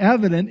not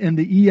evident in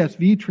the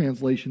ESV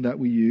translation that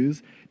we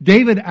use,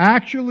 David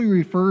actually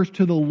refers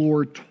to the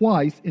Lord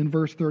twice in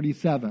verse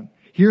 37.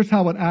 Here's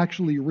how it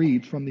actually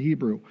reads from the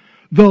Hebrew.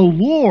 "The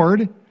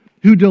Lord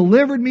who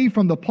delivered me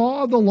from the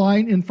paw of the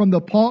lion and from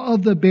the paw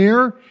of the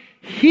bear,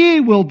 he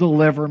will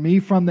deliver me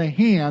from the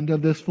hand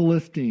of this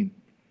Philistine."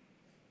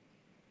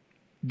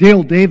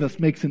 Dale Davis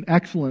makes an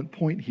excellent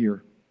point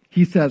here.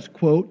 He says,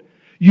 quote,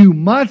 "You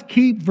must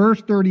keep verse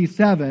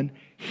 37,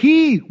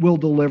 'He will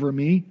deliver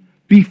me,'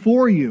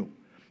 before you.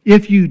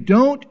 If you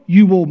don't,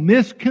 you will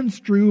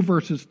misconstrue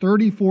verses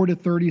 34 to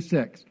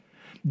 36.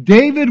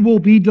 David will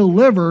be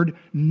delivered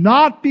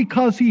not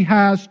because he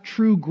has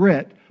true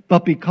grit,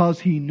 but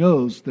because he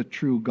knows the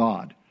true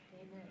God."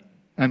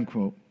 End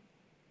quote.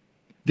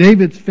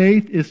 David's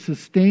faith is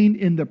sustained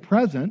in the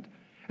present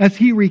as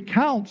he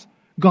recounts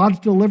God's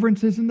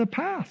deliverances in the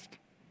past.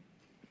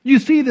 You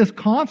see this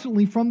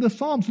constantly from the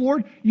Psalms.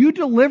 "Lord, you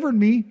delivered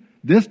me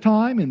this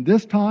time and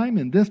this time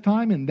and this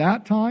time and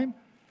that time.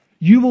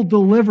 You will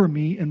deliver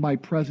me in my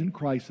present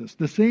crisis.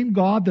 The same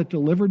God that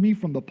delivered me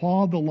from the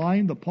paw of the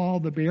lion, the paw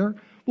of the bear,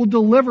 will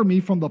deliver me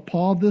from the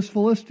paw of this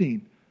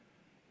Philistine."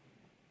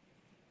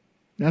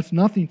 That's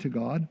nothing to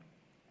God.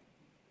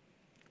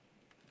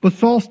 But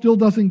Saul still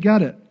doesn't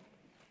get it.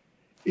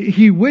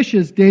 He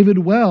wishes David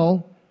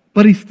well,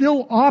 but he's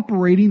still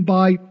operating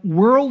by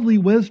worldly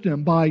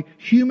wisdom, by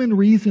human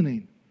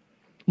reasoning.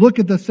 Look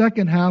at the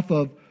second half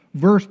of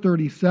verse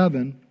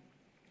 37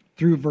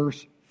 through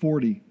verse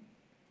 40.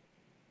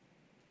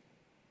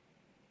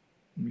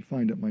 Let me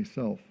find it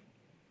myself.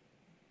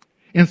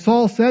 "And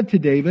Saul said to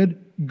David,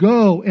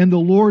 'Go, and the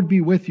Lord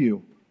be with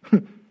you.'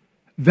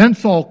 Then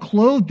Saul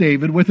clothed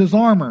David with his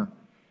armor.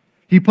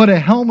 He put a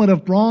helmet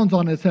of bronze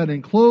on his head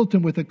and clothed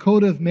him with a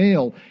coat of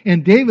mail.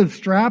 And David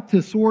strapped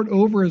his sword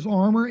over his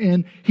armor,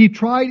 and he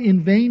tried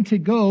in vain to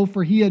go,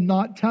 for he had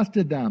not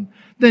tested them.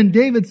 Then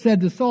David said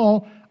to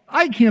Saul,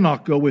 'I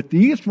cannot go with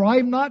these, for I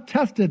have not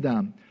tested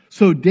them.'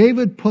 So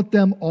David put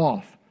them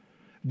off.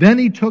 Then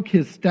he took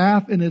his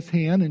staff in his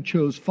hand and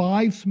chose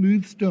 5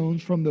 smooth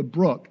stones from the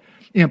brook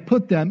and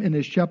put them in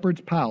his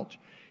shepherd's pouch.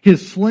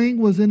 His sling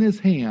was in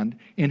his hand,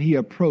 and he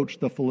approached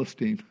the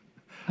Philistine."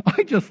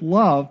 I just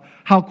love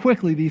how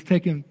quickly these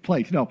taken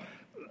place. No,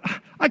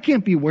 I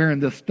can't be wearing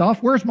this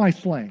stuff. Where's my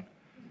sling?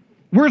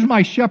 Where's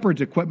my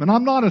shepherd's equipment?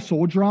 I'm not a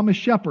soldier, I'm a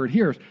shepherd.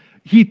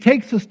 He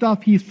takes the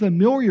stuff he's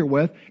familiar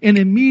with and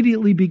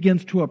immediately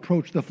begins to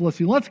approach the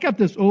Philistine. Let's get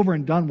this over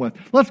and done with.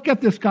 Let's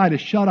get this guy to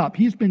shut up.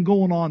 He's been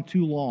going on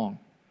too long.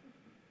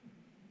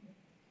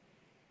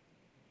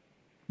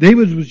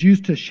 David was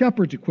used to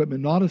shepherd's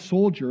equipment, not as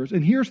soldiers.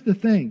 And here's the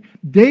thing.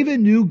 David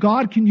knew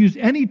God can use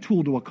any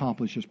tool to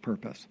accomplish his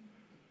purpose.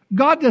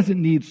 God doesn't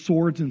need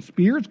swords and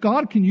spears.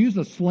 God can use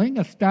a sling,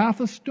 a staff,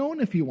 a stone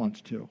if he wants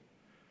to.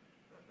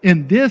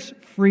 And this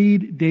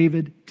freed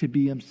David to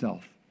be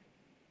himself.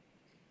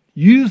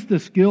 Use the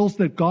skills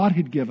that God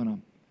had given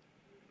him.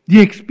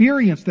 The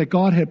experience that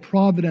God had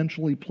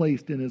providentially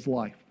placed in his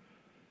life.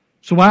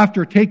 So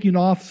after taking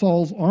off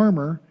Saul's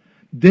armor,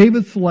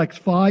 David selects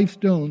 5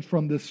 stones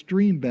from the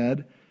stream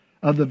bed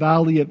of the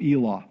valley of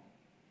Elah.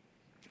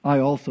 I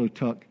also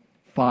took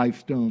 5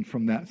 stones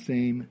from that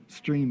same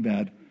stream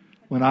bed.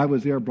 When I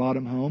was there, brought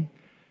them home.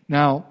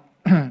 Now,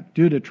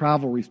 due to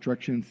travel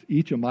restrictions,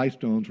 each of my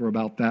stones were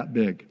about that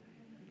big.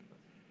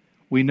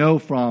 We know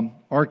from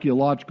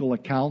archaeological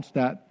accounts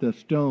that the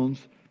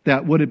stones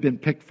that would have been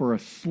picked for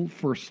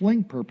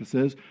sling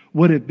purposes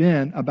would have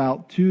been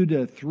about 2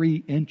 to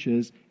 3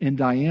 inches in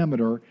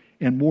diameter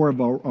and more of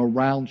a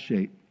round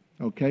shape.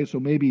 Okay, so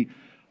maybe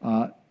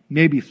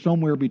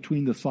somewhere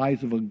between the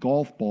size of a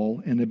golf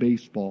ball and a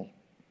baseball.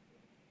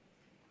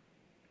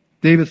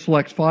 David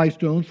selects 5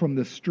 stones from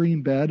the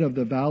stream bed of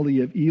the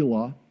valley of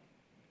Elah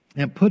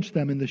and puts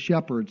them in the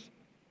shepherd's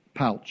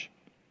pouch.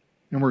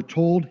 And we're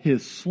told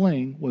his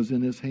sling was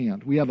in his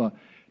hand. We have a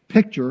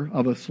picture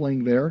of a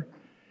sling there.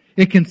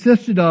 It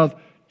consisted of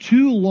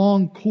 2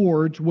 long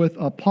cords with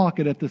a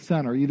pocket at the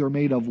center, either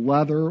made of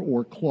leather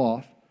or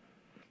cloth.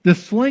 The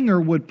slinger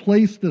would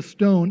place the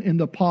stone in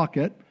the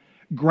pocket,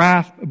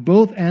 grasp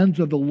both ends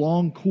of the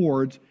long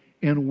cords,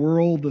 and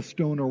whirl the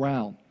stone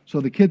around. So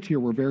the kids here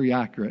were very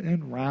accurate.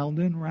 And round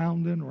and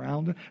round and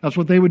round. That's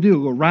what they would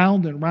do. Go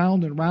round and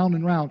round and round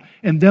and round.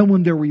 And then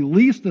when they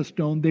released the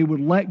stone, they would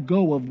let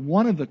go of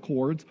one of the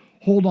cords,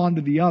 hold on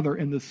to the other,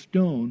 and the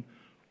stone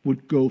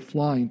would go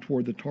flying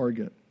toward the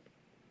target.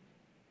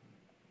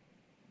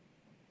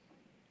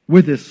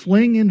 With his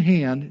sling in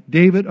hand,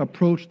 David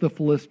approached the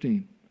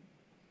Philistine.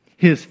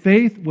 His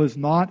faith was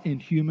not in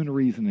human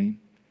reasoning.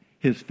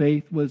 His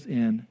faith was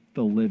in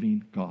the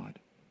living God.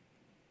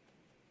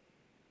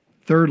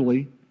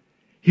 Thirdly,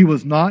 he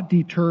was not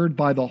deterred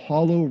by the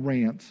hollow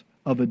rants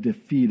of a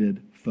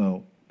defeated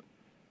foe.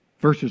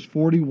 Verses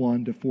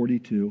 41 to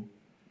 42.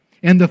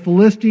 And the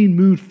Philistine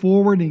moved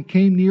forward and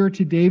came near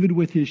to David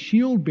with his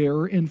shield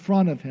bearer in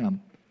front of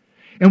him.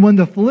 And when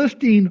the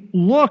Philistine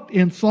looked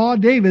and saw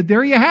David,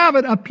 there you have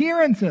it,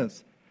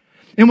 appearances.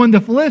 And when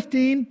the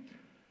Philistine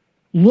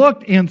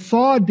looked and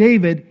saw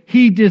David,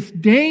 he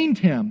disdained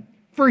him,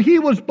 for he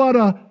was but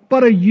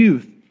a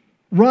youth,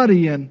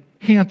 ruddy and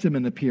handsome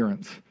in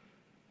appearance.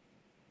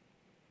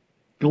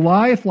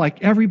 Goliath,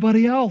 like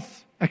everybody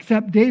else,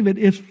 except David,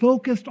 is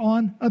focused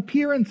on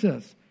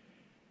appearances.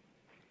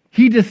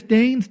 He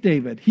disdains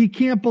David. He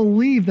can't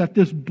believe that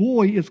this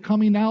boy is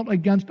coming out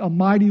against a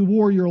mighty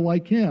warrior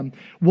like him.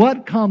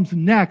 What comes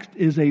next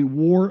is a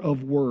war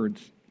of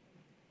words.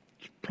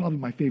 It's probably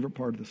my favorite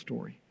part of the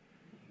story.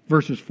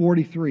 Verses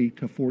 43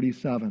 to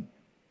 47.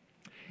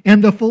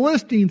 And the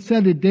Philistine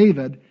said to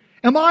David,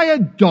 "Am I a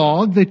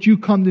dog that you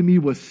come to me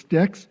with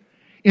sticks?"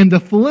 And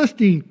the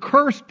Philistine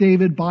cursed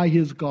David by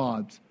his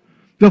gods.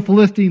 The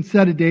Philistine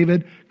said to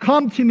David,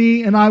 "Come to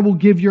me, and I will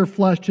give your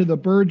flesh to the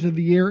birds of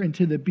the air and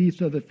to the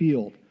beasts of the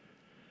field."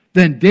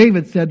 Then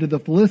David said to the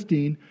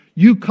Philistine,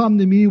 "You come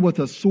to me with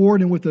a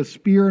sword and with a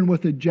spear and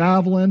with a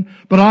javelin,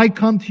 but I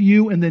come to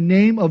you in the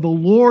name of the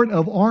Lord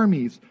of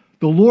armies,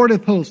 the Lord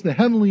of hosts, the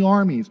heavenly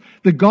armies,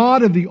 the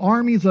God of the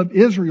armies of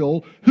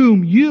Israel,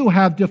 whom you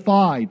have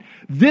defied.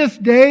 This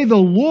day the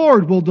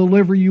Lord will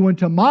deliver you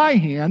into my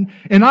hand,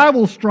 and I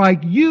will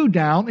strike you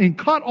down and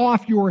cut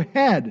off your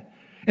head.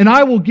 And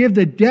I will give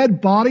the dead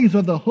bodies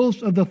of the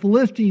hosts of the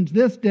Philistines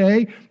this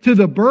day to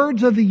the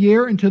birds of the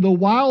air and to the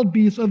wild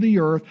beasts of the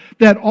earth,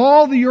 that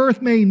all the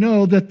earth may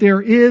know that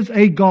there is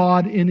a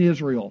God in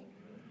Israel.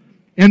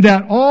 And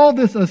that all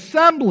this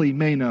assembly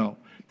may know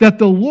that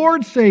the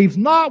Lord saves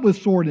not with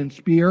sword and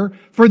spear,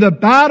 for the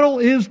battle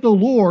is the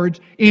Lord's,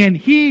 and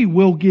he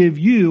will give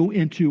you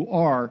into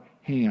our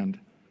hand."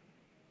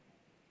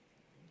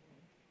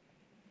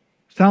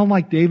 Sound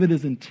like David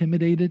is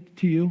intimidated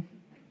to you?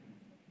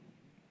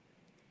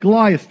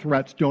 Goliath's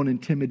threats don't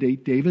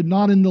intimidate David,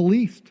 not in the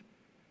least,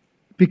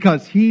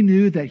 because he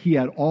knew that he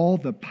had all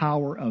the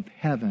power of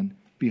heaven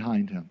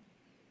behind him.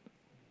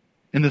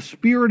 And the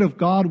Spirit of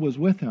God was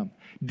with him.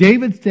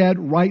 David said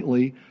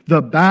rightly,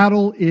 the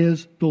battle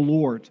is the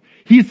Lord's.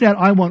 He said,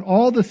 I want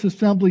all this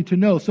assembly to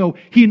know. So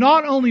he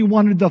not only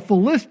wanted the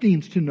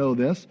Philistines to know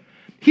this,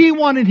 he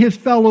wanted his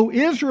fellow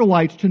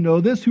Israelites to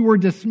know this, who were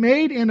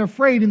dismayed and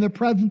afraid in the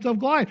presence of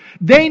Goliath.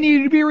 They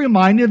needed to be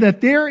reminded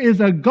that there is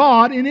a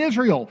God in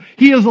Israel.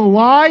 He is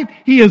alive,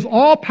 he is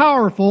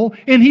all-powerful,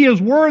 and he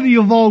is worthy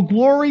of all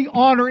glory,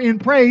 honor, and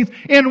praise,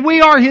 and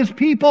we are his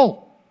people.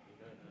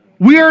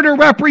 We are to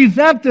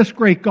represent this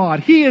great God.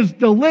 He is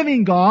the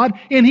living God,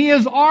 and he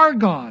is our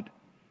God.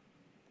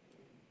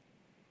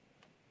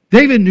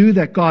 David knew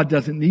that God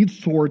doesn't need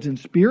swords and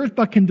spears,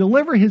 but can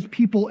deliver his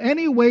people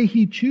any way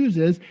he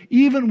chooses,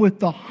 even with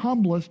the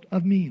humblest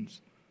of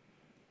means.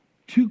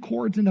 2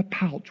 cords in a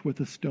pouch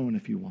with a stone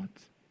if he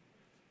wants.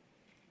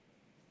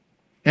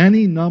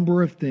 Any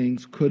number of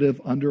things could have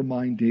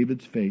undermined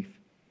David's faith.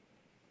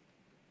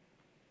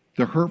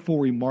 The hurtful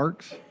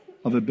remarks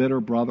of a bitter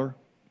brother,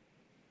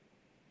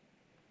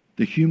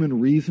 the human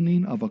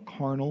reasoning of a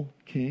carnal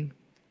king,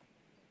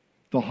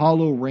 the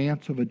hollow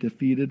rants of a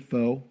defeated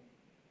foe.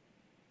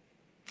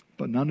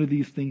 But none of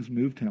these things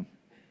moved him.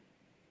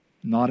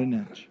 Not an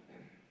inch.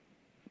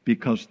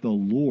 Because the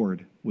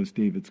Lord was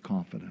David's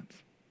confidence.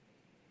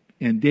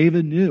 And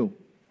David knew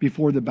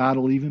before the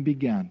battle even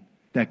began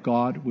that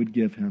God would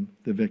give him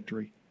the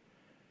victory.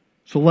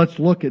 So let's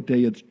look at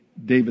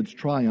David's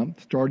triumph,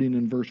 starting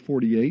in verse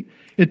 48.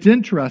 It's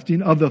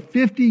interesting, of the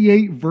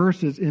 58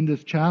 verses in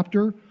this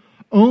chapter,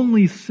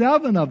 only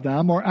 7 of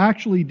them are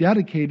actually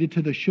dedicated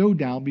to the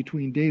showdown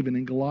between David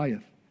and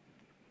Goliath.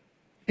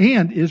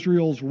 and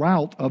Israel's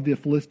rout of the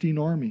Philistine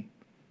army.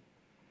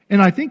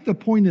 And I think the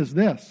point is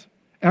this.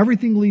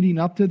 Everything leading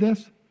up to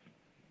this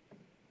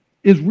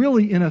is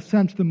really, in a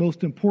sense, the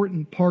most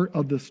important part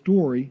of the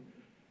story.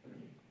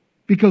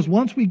 Because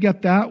once we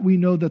get that, we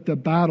know that the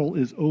battle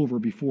is over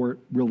before it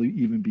really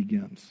even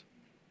begins.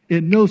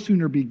 It no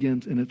sooner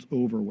begins and it's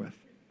over with.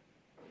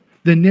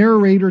 The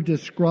narrator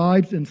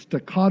describes in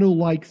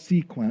staccato-like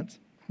sequence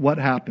what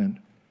happened.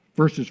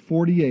 Verses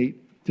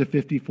 48 to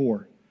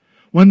 54.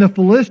 When the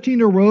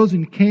Philistine arose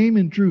and came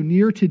and drew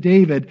near to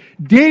David,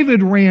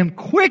 David ran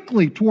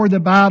quickly toward the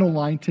battle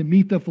line to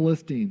meet the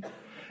Philistine.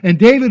 And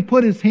David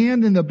put his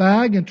hand in the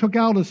bag and took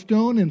out a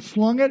stone and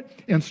slung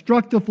it and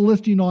struck the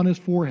Philistine on his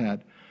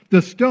forehead.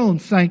 The stone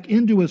sank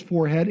into his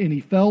forehead and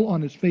he fell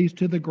on his face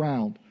to the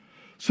ground.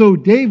 So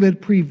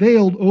David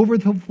prevailed over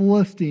the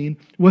Philistine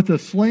with a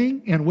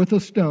sling and with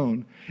a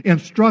stone and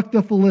struck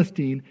the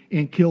Philistine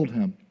and killed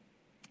him.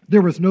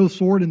 There was no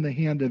sword in the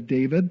hand of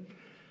David.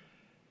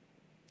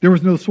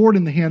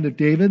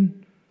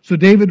 So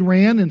David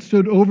ran and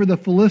stood over the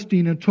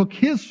Philistine and took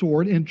his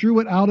sword and drew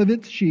it out of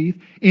its sheath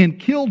and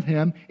killed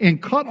him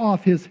and cut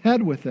off his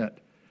head with it.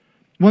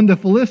 When the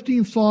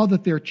Philistines saw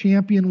that their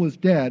champion was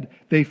dead,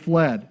 they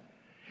fled.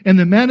 And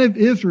the men of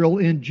Israel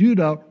and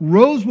Judah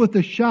rose with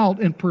a shout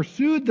and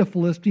pursued the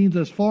Philistines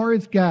as far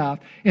as Gath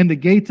and the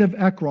gates of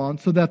Ekron,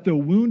 so that the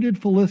wounded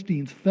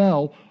Philistines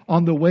fell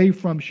on the way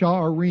from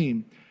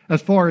Sha'arim,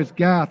 as far as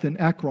Gath and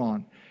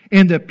Ekron.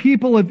 And the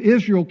people of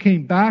Israel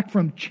came back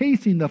from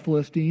chasing the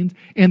Philistines,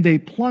 and they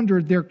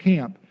plundered their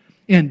camp.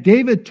 And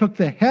David took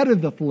the head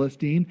of the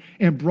Philistine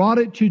and brought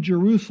it to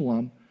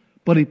Jerusalem,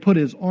 but he put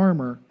his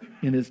armor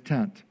in his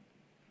tent.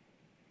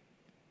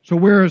 So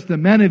whereas the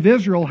men of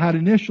Israel had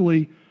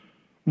initially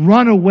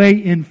run away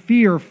in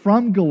fear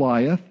from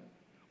Goliath,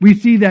 we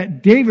see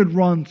that David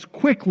runs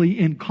quickly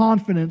in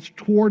confidence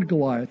toward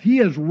Goliath. He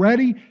is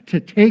ready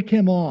to take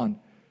him on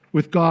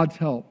with God's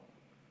help.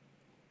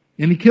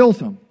 And he kills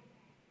him,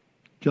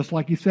 just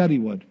like he said he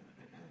would.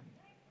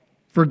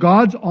 For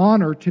God's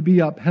honor to be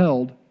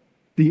upheld,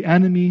 the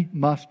enemy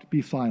must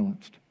be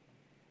silenced.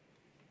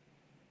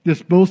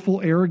 This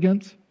boastful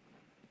arrogance,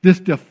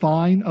 this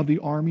defying of the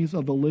armies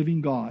of the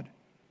living God,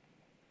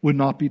 would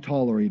not be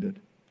tolerated.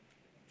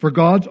 For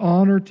God's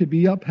honor to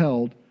be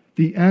upheld,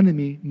 the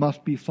enemy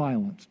must be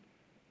silenced.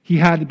 He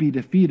had to be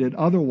defeated,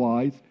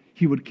 otherwise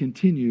he would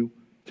continue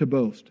to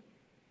boast.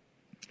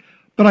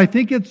 But I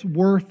think it's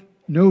worth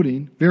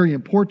noting, very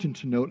important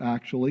to note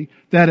actually,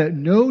 that at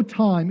no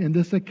time in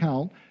this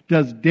account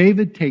does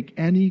David take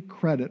any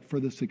credit for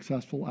the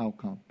successful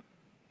outcome.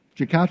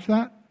 Did you catch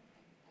that?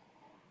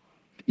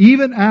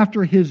 Even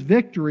after his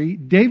victory,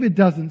 David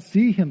doesn't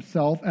see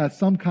himself as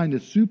some kind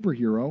of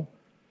superhero,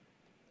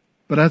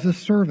 but as a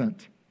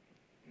servant.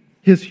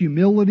 His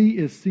humility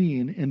is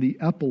seen in the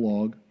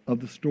epilogue of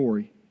the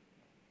story,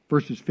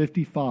 verses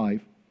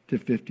 55 to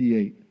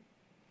 58.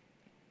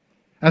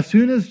 As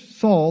soon as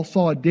Saul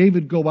saw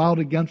David go out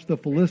against the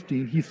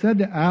Philistine, he said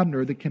to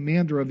Abner, the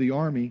commander of the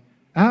army,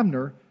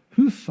 "Abner,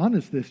 whose son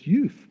is this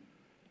youth?"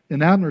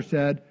 And Abner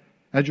said,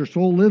 "As your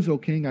soul lives, O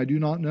king, I do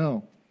not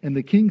know." And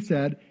the king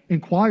said,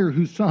 "Inquire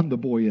whose son the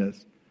boy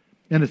is."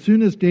 And as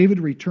soon as David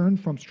returned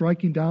from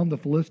striking down the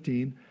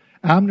Philistine,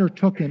 Abner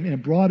took him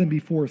and brought him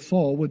before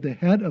Saul with the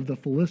head of the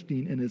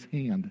Philistine in his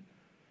hand.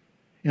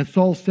 And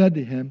Saul said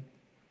to him,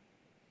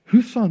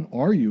 "Whose son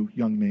are you,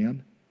 young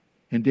man?"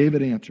 And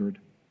David answered,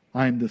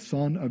 "I am the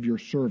son of your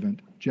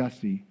servant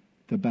Jesse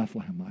the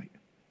Bethlehemite."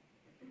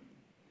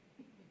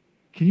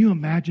 Can you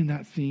imagine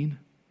that scene?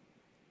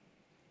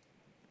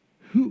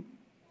 Who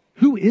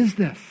is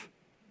this?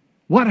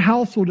 What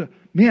household?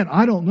 Man,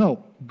 I don't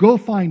know. Go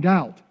find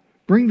out.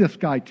 Bring this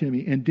guy to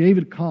me. And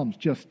David comes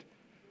just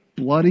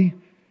bloody,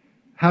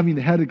 having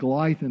the head of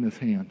Goliath in his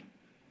hand.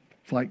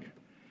 It's like,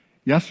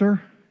 yes, sir?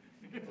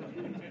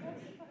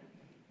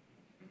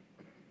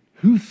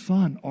 Whose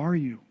son are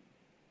you?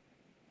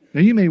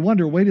 Now you may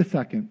wonder, wait a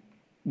second.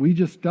 We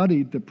just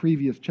studied the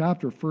previous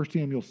chapter, 1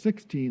 Samuel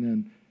 16,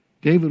 and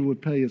David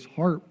would play his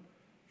harp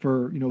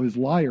for, his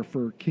lyre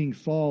for King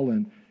Saul,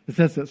 and it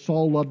says that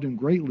Saul loved him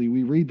greatly.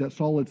 We read that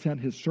Saul had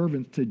sent his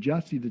servants to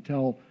Jesse to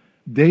tell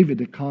David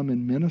to come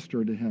and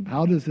minister to him.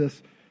 How does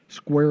this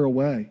square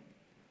away?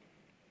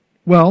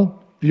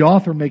 Well, the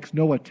author makes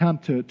no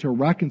attempt to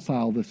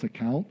reconcile this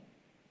account,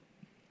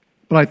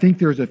 but I think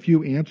there's a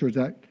few answers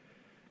that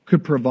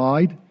could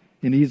provide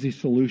an easy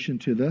solution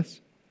to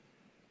this.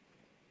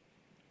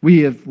 We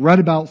have read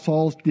about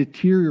Saul's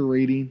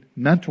deteriorating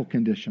mental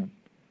condition.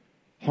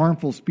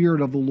 Harmful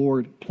spirit of the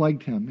Lord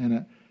plagued him, and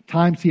at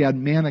times he had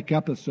manic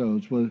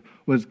episodes,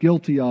 was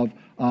guilty of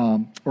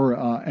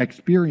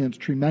experienced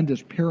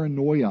tremendous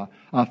paranoia,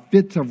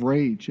 fits of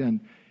rage.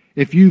 And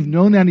if you've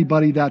known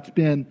anybody that's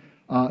been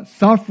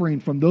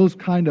suffering from those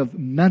kind of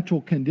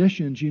mental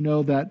conditions, you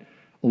know that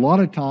a lot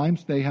of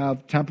times they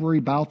have temporary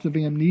bouts of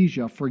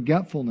amnesia,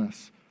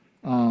 forgetfulness.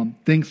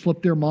 Things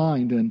slip their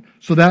mind, and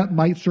so that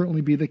might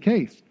certainly be the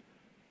case.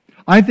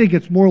 I think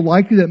it's more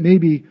likely that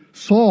maybe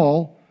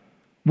Saul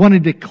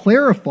wanted to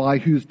clarify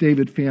whose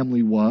David's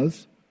family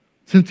was,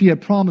 since he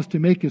had promised to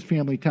make his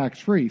family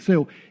tax-free.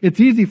 So it's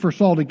easy for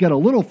Saul to get a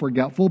little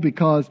forgetful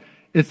because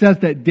it says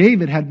that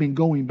David had been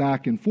going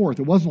back and forth.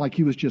 It wasn't like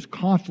he was just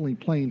constantly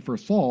playing for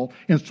Saul.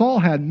 And Saul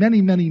had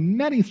many, many,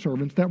 many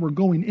servants that were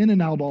going in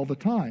and out all the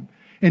time.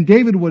 And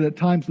David would at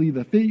times leave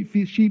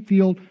the sheep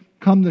field,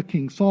 come to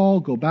King Saul,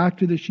 go back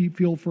to the sheep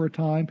field for a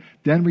time,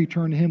 then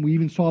return to him. We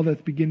even saw that at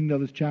the beginning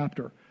of this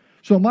chapter.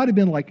 So it might have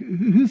been like,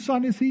 whose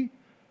son is he?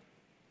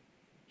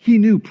 He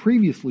knew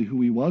previously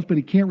who he was, but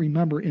he can't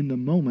remember in the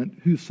moment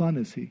whose son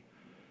is he.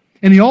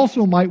 And he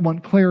also might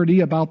want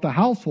clarity about the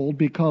household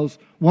because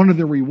one of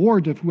the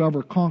rewards of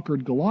whoever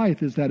conquered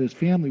Goliath is that his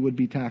family would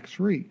be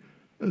tax-free.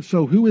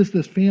 So who is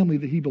this family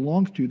that he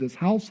belongs to, this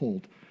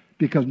household?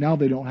 Because now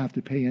they don't have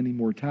to pay any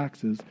more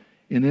taxes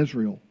in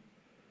Israel.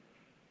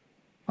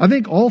 I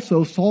think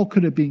also Saul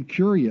could have been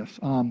curious.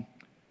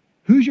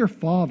 Who's your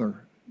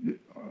father?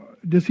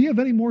 Does he have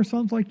any more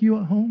sons like you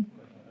at home?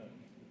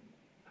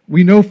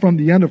 We know from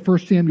the end of 1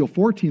 Samuel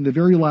 14, the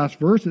very last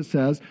verse, it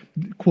says,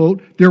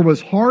 quote, "There was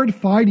hard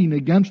fighting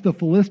against the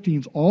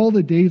Philistines all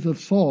the days of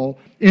Saul,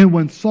 and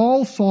when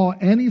Saul saw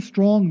any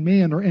strong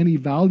man or any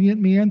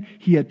valiant man,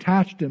 he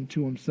attached him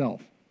to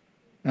himself."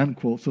 End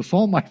quote. So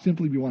Saul might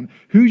simply be wondering,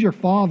 who's your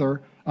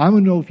father? I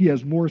want to know if he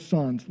has more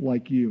sons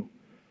like you.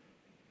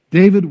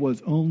 David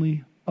was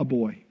only a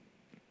boy,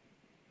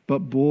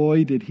 but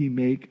boy, did he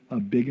make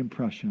a big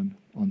impression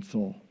on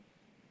Saul.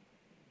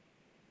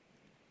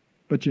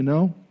 But you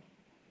know,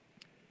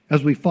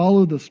 as we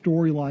follow the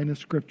storyline of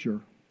Scripture,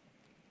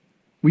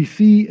 we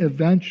see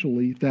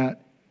eventually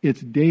that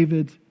it's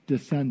David's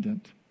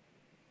descendant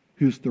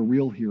who's the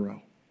real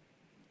hero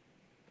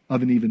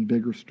of an even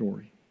bigger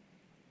story.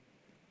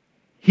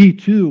 He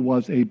too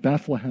was a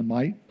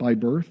Bethlehemite by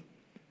birth,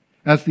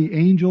 as the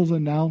angels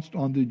announced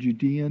on the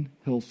Judean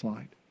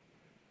hillside.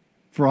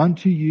 "For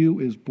unto you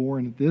is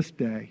born this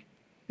day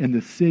in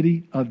the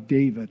city of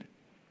David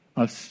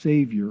a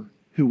Savior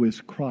who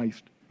is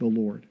Christ the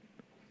Lord."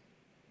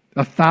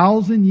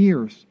 1,000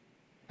 years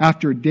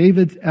after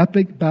David's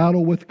epic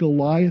battle with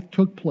Goliath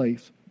took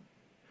place,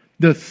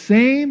 the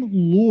same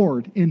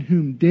Lord in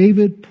whom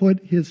David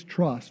put his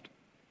trust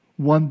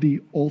won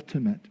the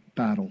ultimate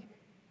battle.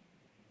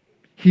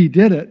 He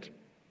did it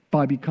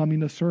by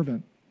becoming a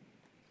servant,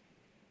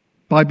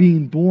 by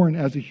being born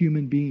as a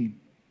human being.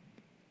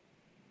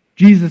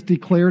 Jesus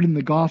declared in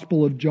the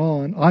Gospel of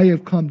John, "I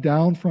have come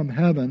down from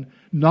heaven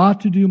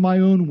not to do my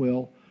own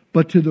will,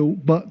 but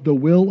the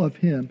will of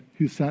him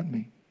who sent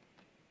me."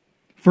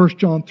 1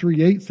 John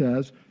 3:8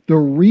 says, "The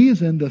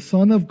reason the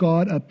Son of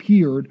God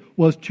appeared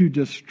was to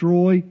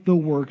destroy the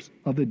works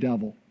of the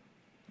devil."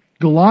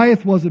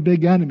 Goliath was a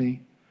big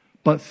enemy,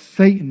 but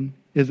Satan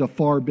is a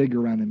far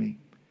bigger enemy.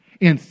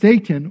 And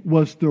Satan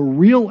was the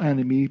real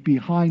enemy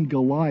behind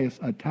Goliath's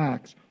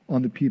attacks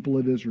on the people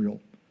of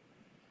Israel.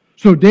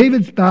 So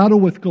David's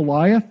battle with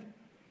Goliath,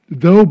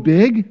 though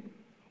big,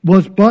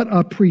 was but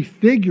a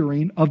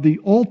prefiguring of the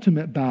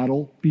ultimate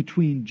battle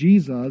between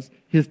Jesus,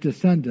 his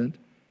descendant,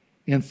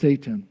 and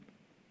Satan.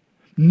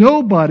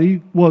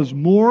 Nobody was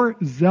more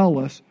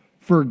zealous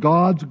for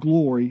God's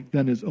glory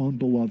than his own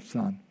beloved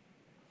Son.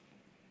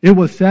 It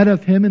was said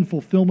of him in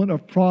fulfillment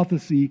of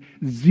prophecy,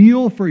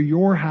 "Zeal for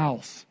your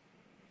house,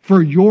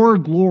 for your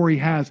glory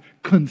has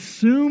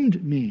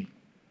consumed me."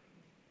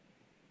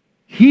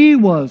 He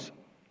was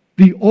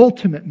the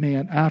ultimate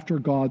man after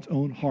God's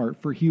own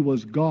heart, for he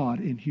was God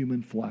in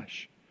human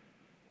flesh.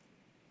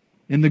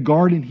 In the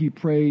garden he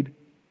prayed,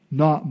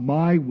 "Not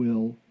my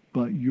will,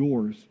 but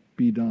yours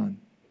be done."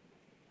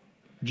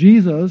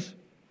 Jesus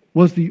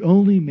was the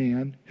only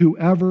man who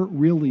ever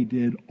really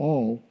did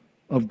all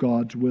of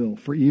God's will,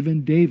 for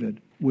even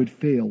David would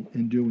fail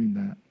in doing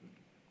that.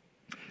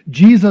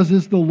 Jesus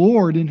is the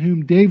Lord in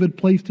whom David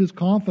placed his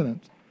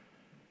confidence.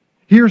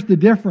 Here's the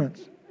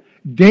difference.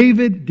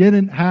 David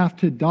didn't have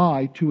to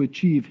die to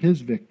achieve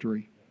his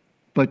victory,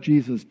 but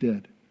Jesus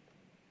did.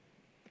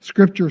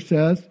 Scripture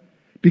says,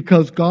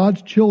 "Because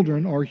God's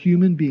children are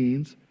human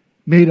beings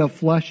made of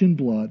flesh and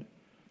blood,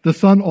 the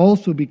Son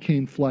also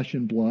became flesh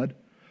and blood,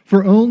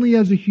 for only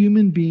as a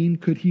human being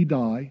could he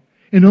die,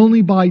 and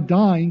only by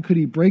dying could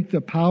he break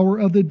the power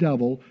of the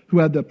devil who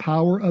had the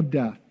power of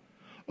death.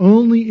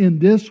 Only in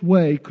this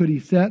way could he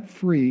set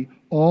free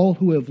all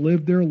who have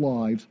lived their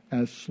lives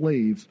as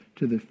slaves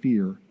to the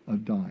fear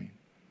of dying."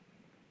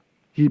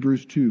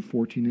 Hebrews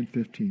 2:14 and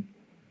 15.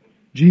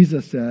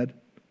 Jesus said,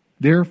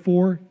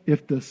 "Therefore,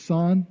 if the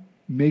Son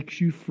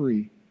makes you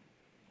free,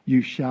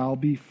 you shall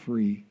be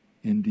free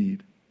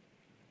indeed."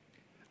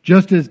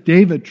 Just as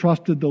David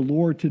trusted the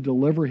Lord to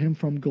deliver him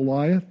from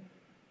Goliath,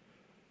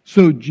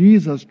 so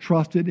Jesus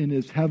trusted in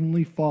his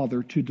heavenly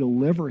Father to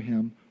deliver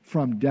him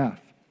from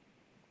death.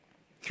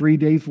 3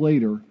 days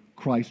later,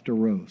 Christ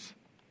arose,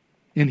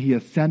 and he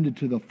ascended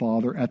to the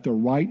Father at the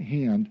right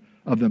hand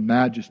of the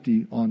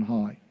Majesty on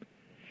high.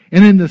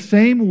 And in the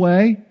same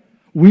way,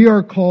 we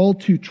are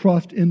called to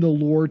trust in the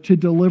Lord to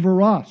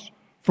deliver us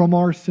from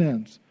our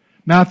sins.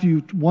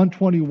 Matthew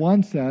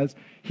 1:21 says,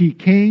 "He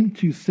came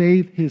to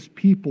save his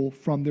people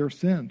from their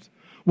sins."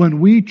 When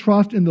we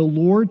trust in the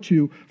Lord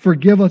to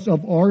forgive us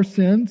of our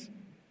sins,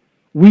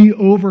 we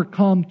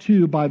overcome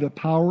too by the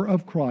power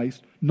of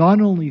Christ, not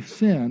only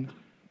sin,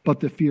 but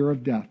the fear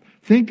of death.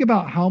 Think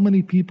about how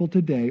many people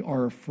today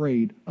are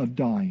afraid of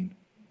dying.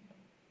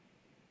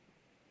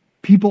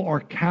 People are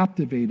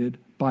captivated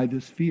by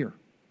this fear.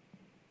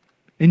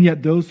 And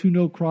yet those who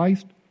know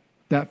Christ,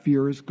 that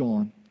fear is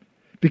gone.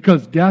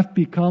 Because death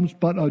becomes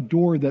but a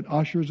door that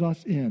ushers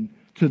us in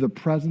to the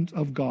presence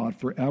of God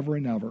forever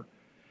and ever.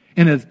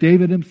 And as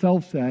David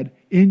himself said,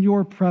 in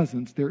your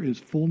presence there is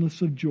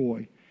fullness of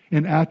joy,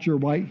 and at your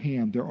right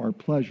hand there are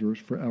pleasures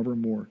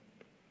forevermore.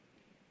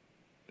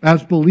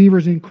 As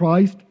believers in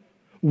Christ,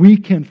 we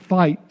can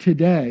fight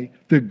today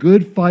the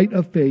good fight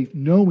of faith,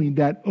 knowing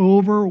that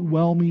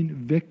overwhelming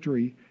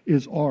victory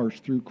is ours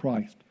through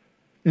Christ.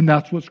 And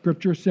that's what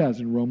Scripture says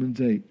in Romans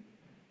 8.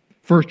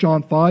 1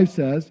 John 5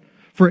 says,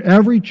 "For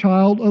every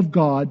child of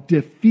God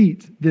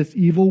defeats this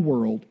evil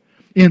world,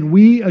 and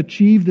we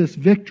achieve this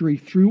victory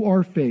through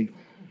our faith.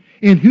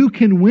 And who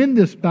can win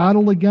this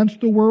battle against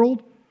the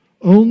world?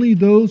 Only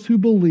those who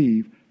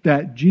believe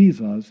that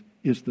Jesus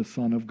is the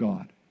Son of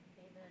God."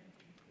 Amen.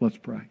 Let's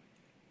pray.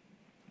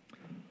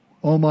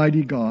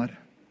 Almighty God,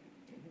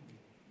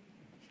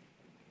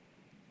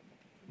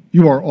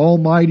 you are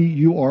almighty,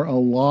 you are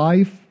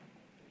alive,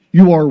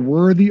 you are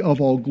worthy of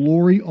all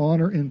glory,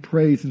 honor, and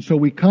praise. And so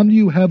we come to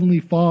you,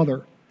 Heavenly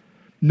Father,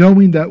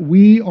 knowing that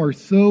we are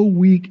so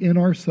weak in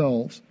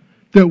ourselves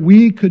that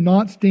we could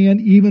not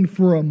stand even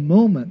for a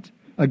moment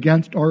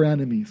against our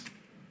enemies.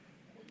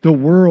 The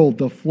world,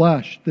 the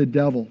flesh, the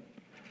devil.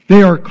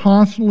 They are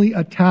constantly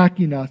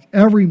attacking us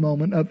every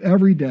moment of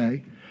every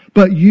day,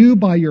 but you,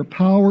 by your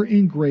power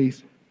and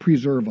grace,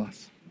 preserve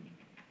us.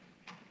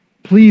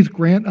 Please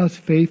grant us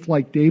faith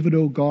like David,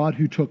 O God,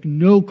 who took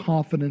no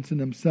confidence in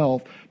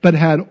himself, but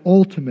had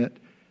ultimate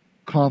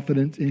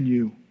confidence in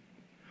you.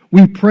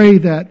 We pray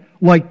that,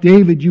 like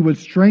David, you would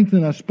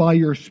strengthen us by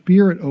your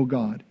Spirit, O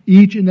God,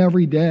 each and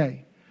every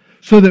day,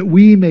 so that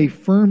we may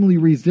firmly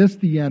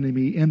resist the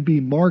enemy and be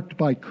marked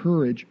by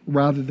courage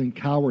rather than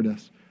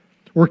cowardice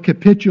or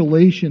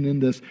capitulation in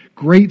this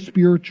great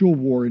spiritual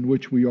war in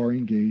which we are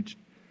engaged.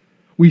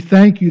 We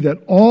thank you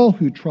that all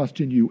who trust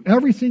in you,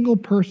 every single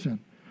person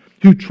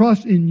who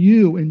trusts in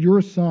you and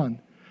your Son,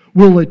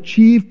 will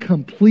achieve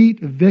complete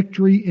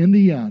victory in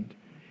the end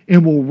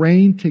and will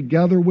reign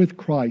together with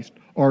Christ,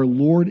 our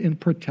Lord and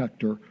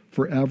Protector,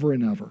 forever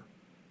and ever.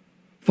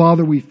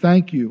 Father, we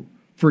thank you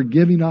for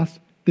giving us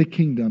the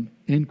kingdom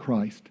in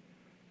Christ.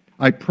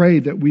 I pray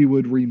that we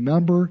would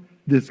remember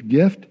this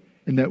gift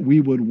and that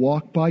we would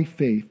walk by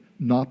faith,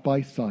 not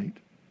by sight.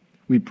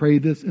 We pray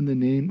this in the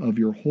name of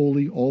your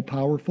holy,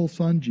 all-powerful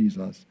Son,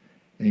 Jesus.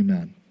 Amen.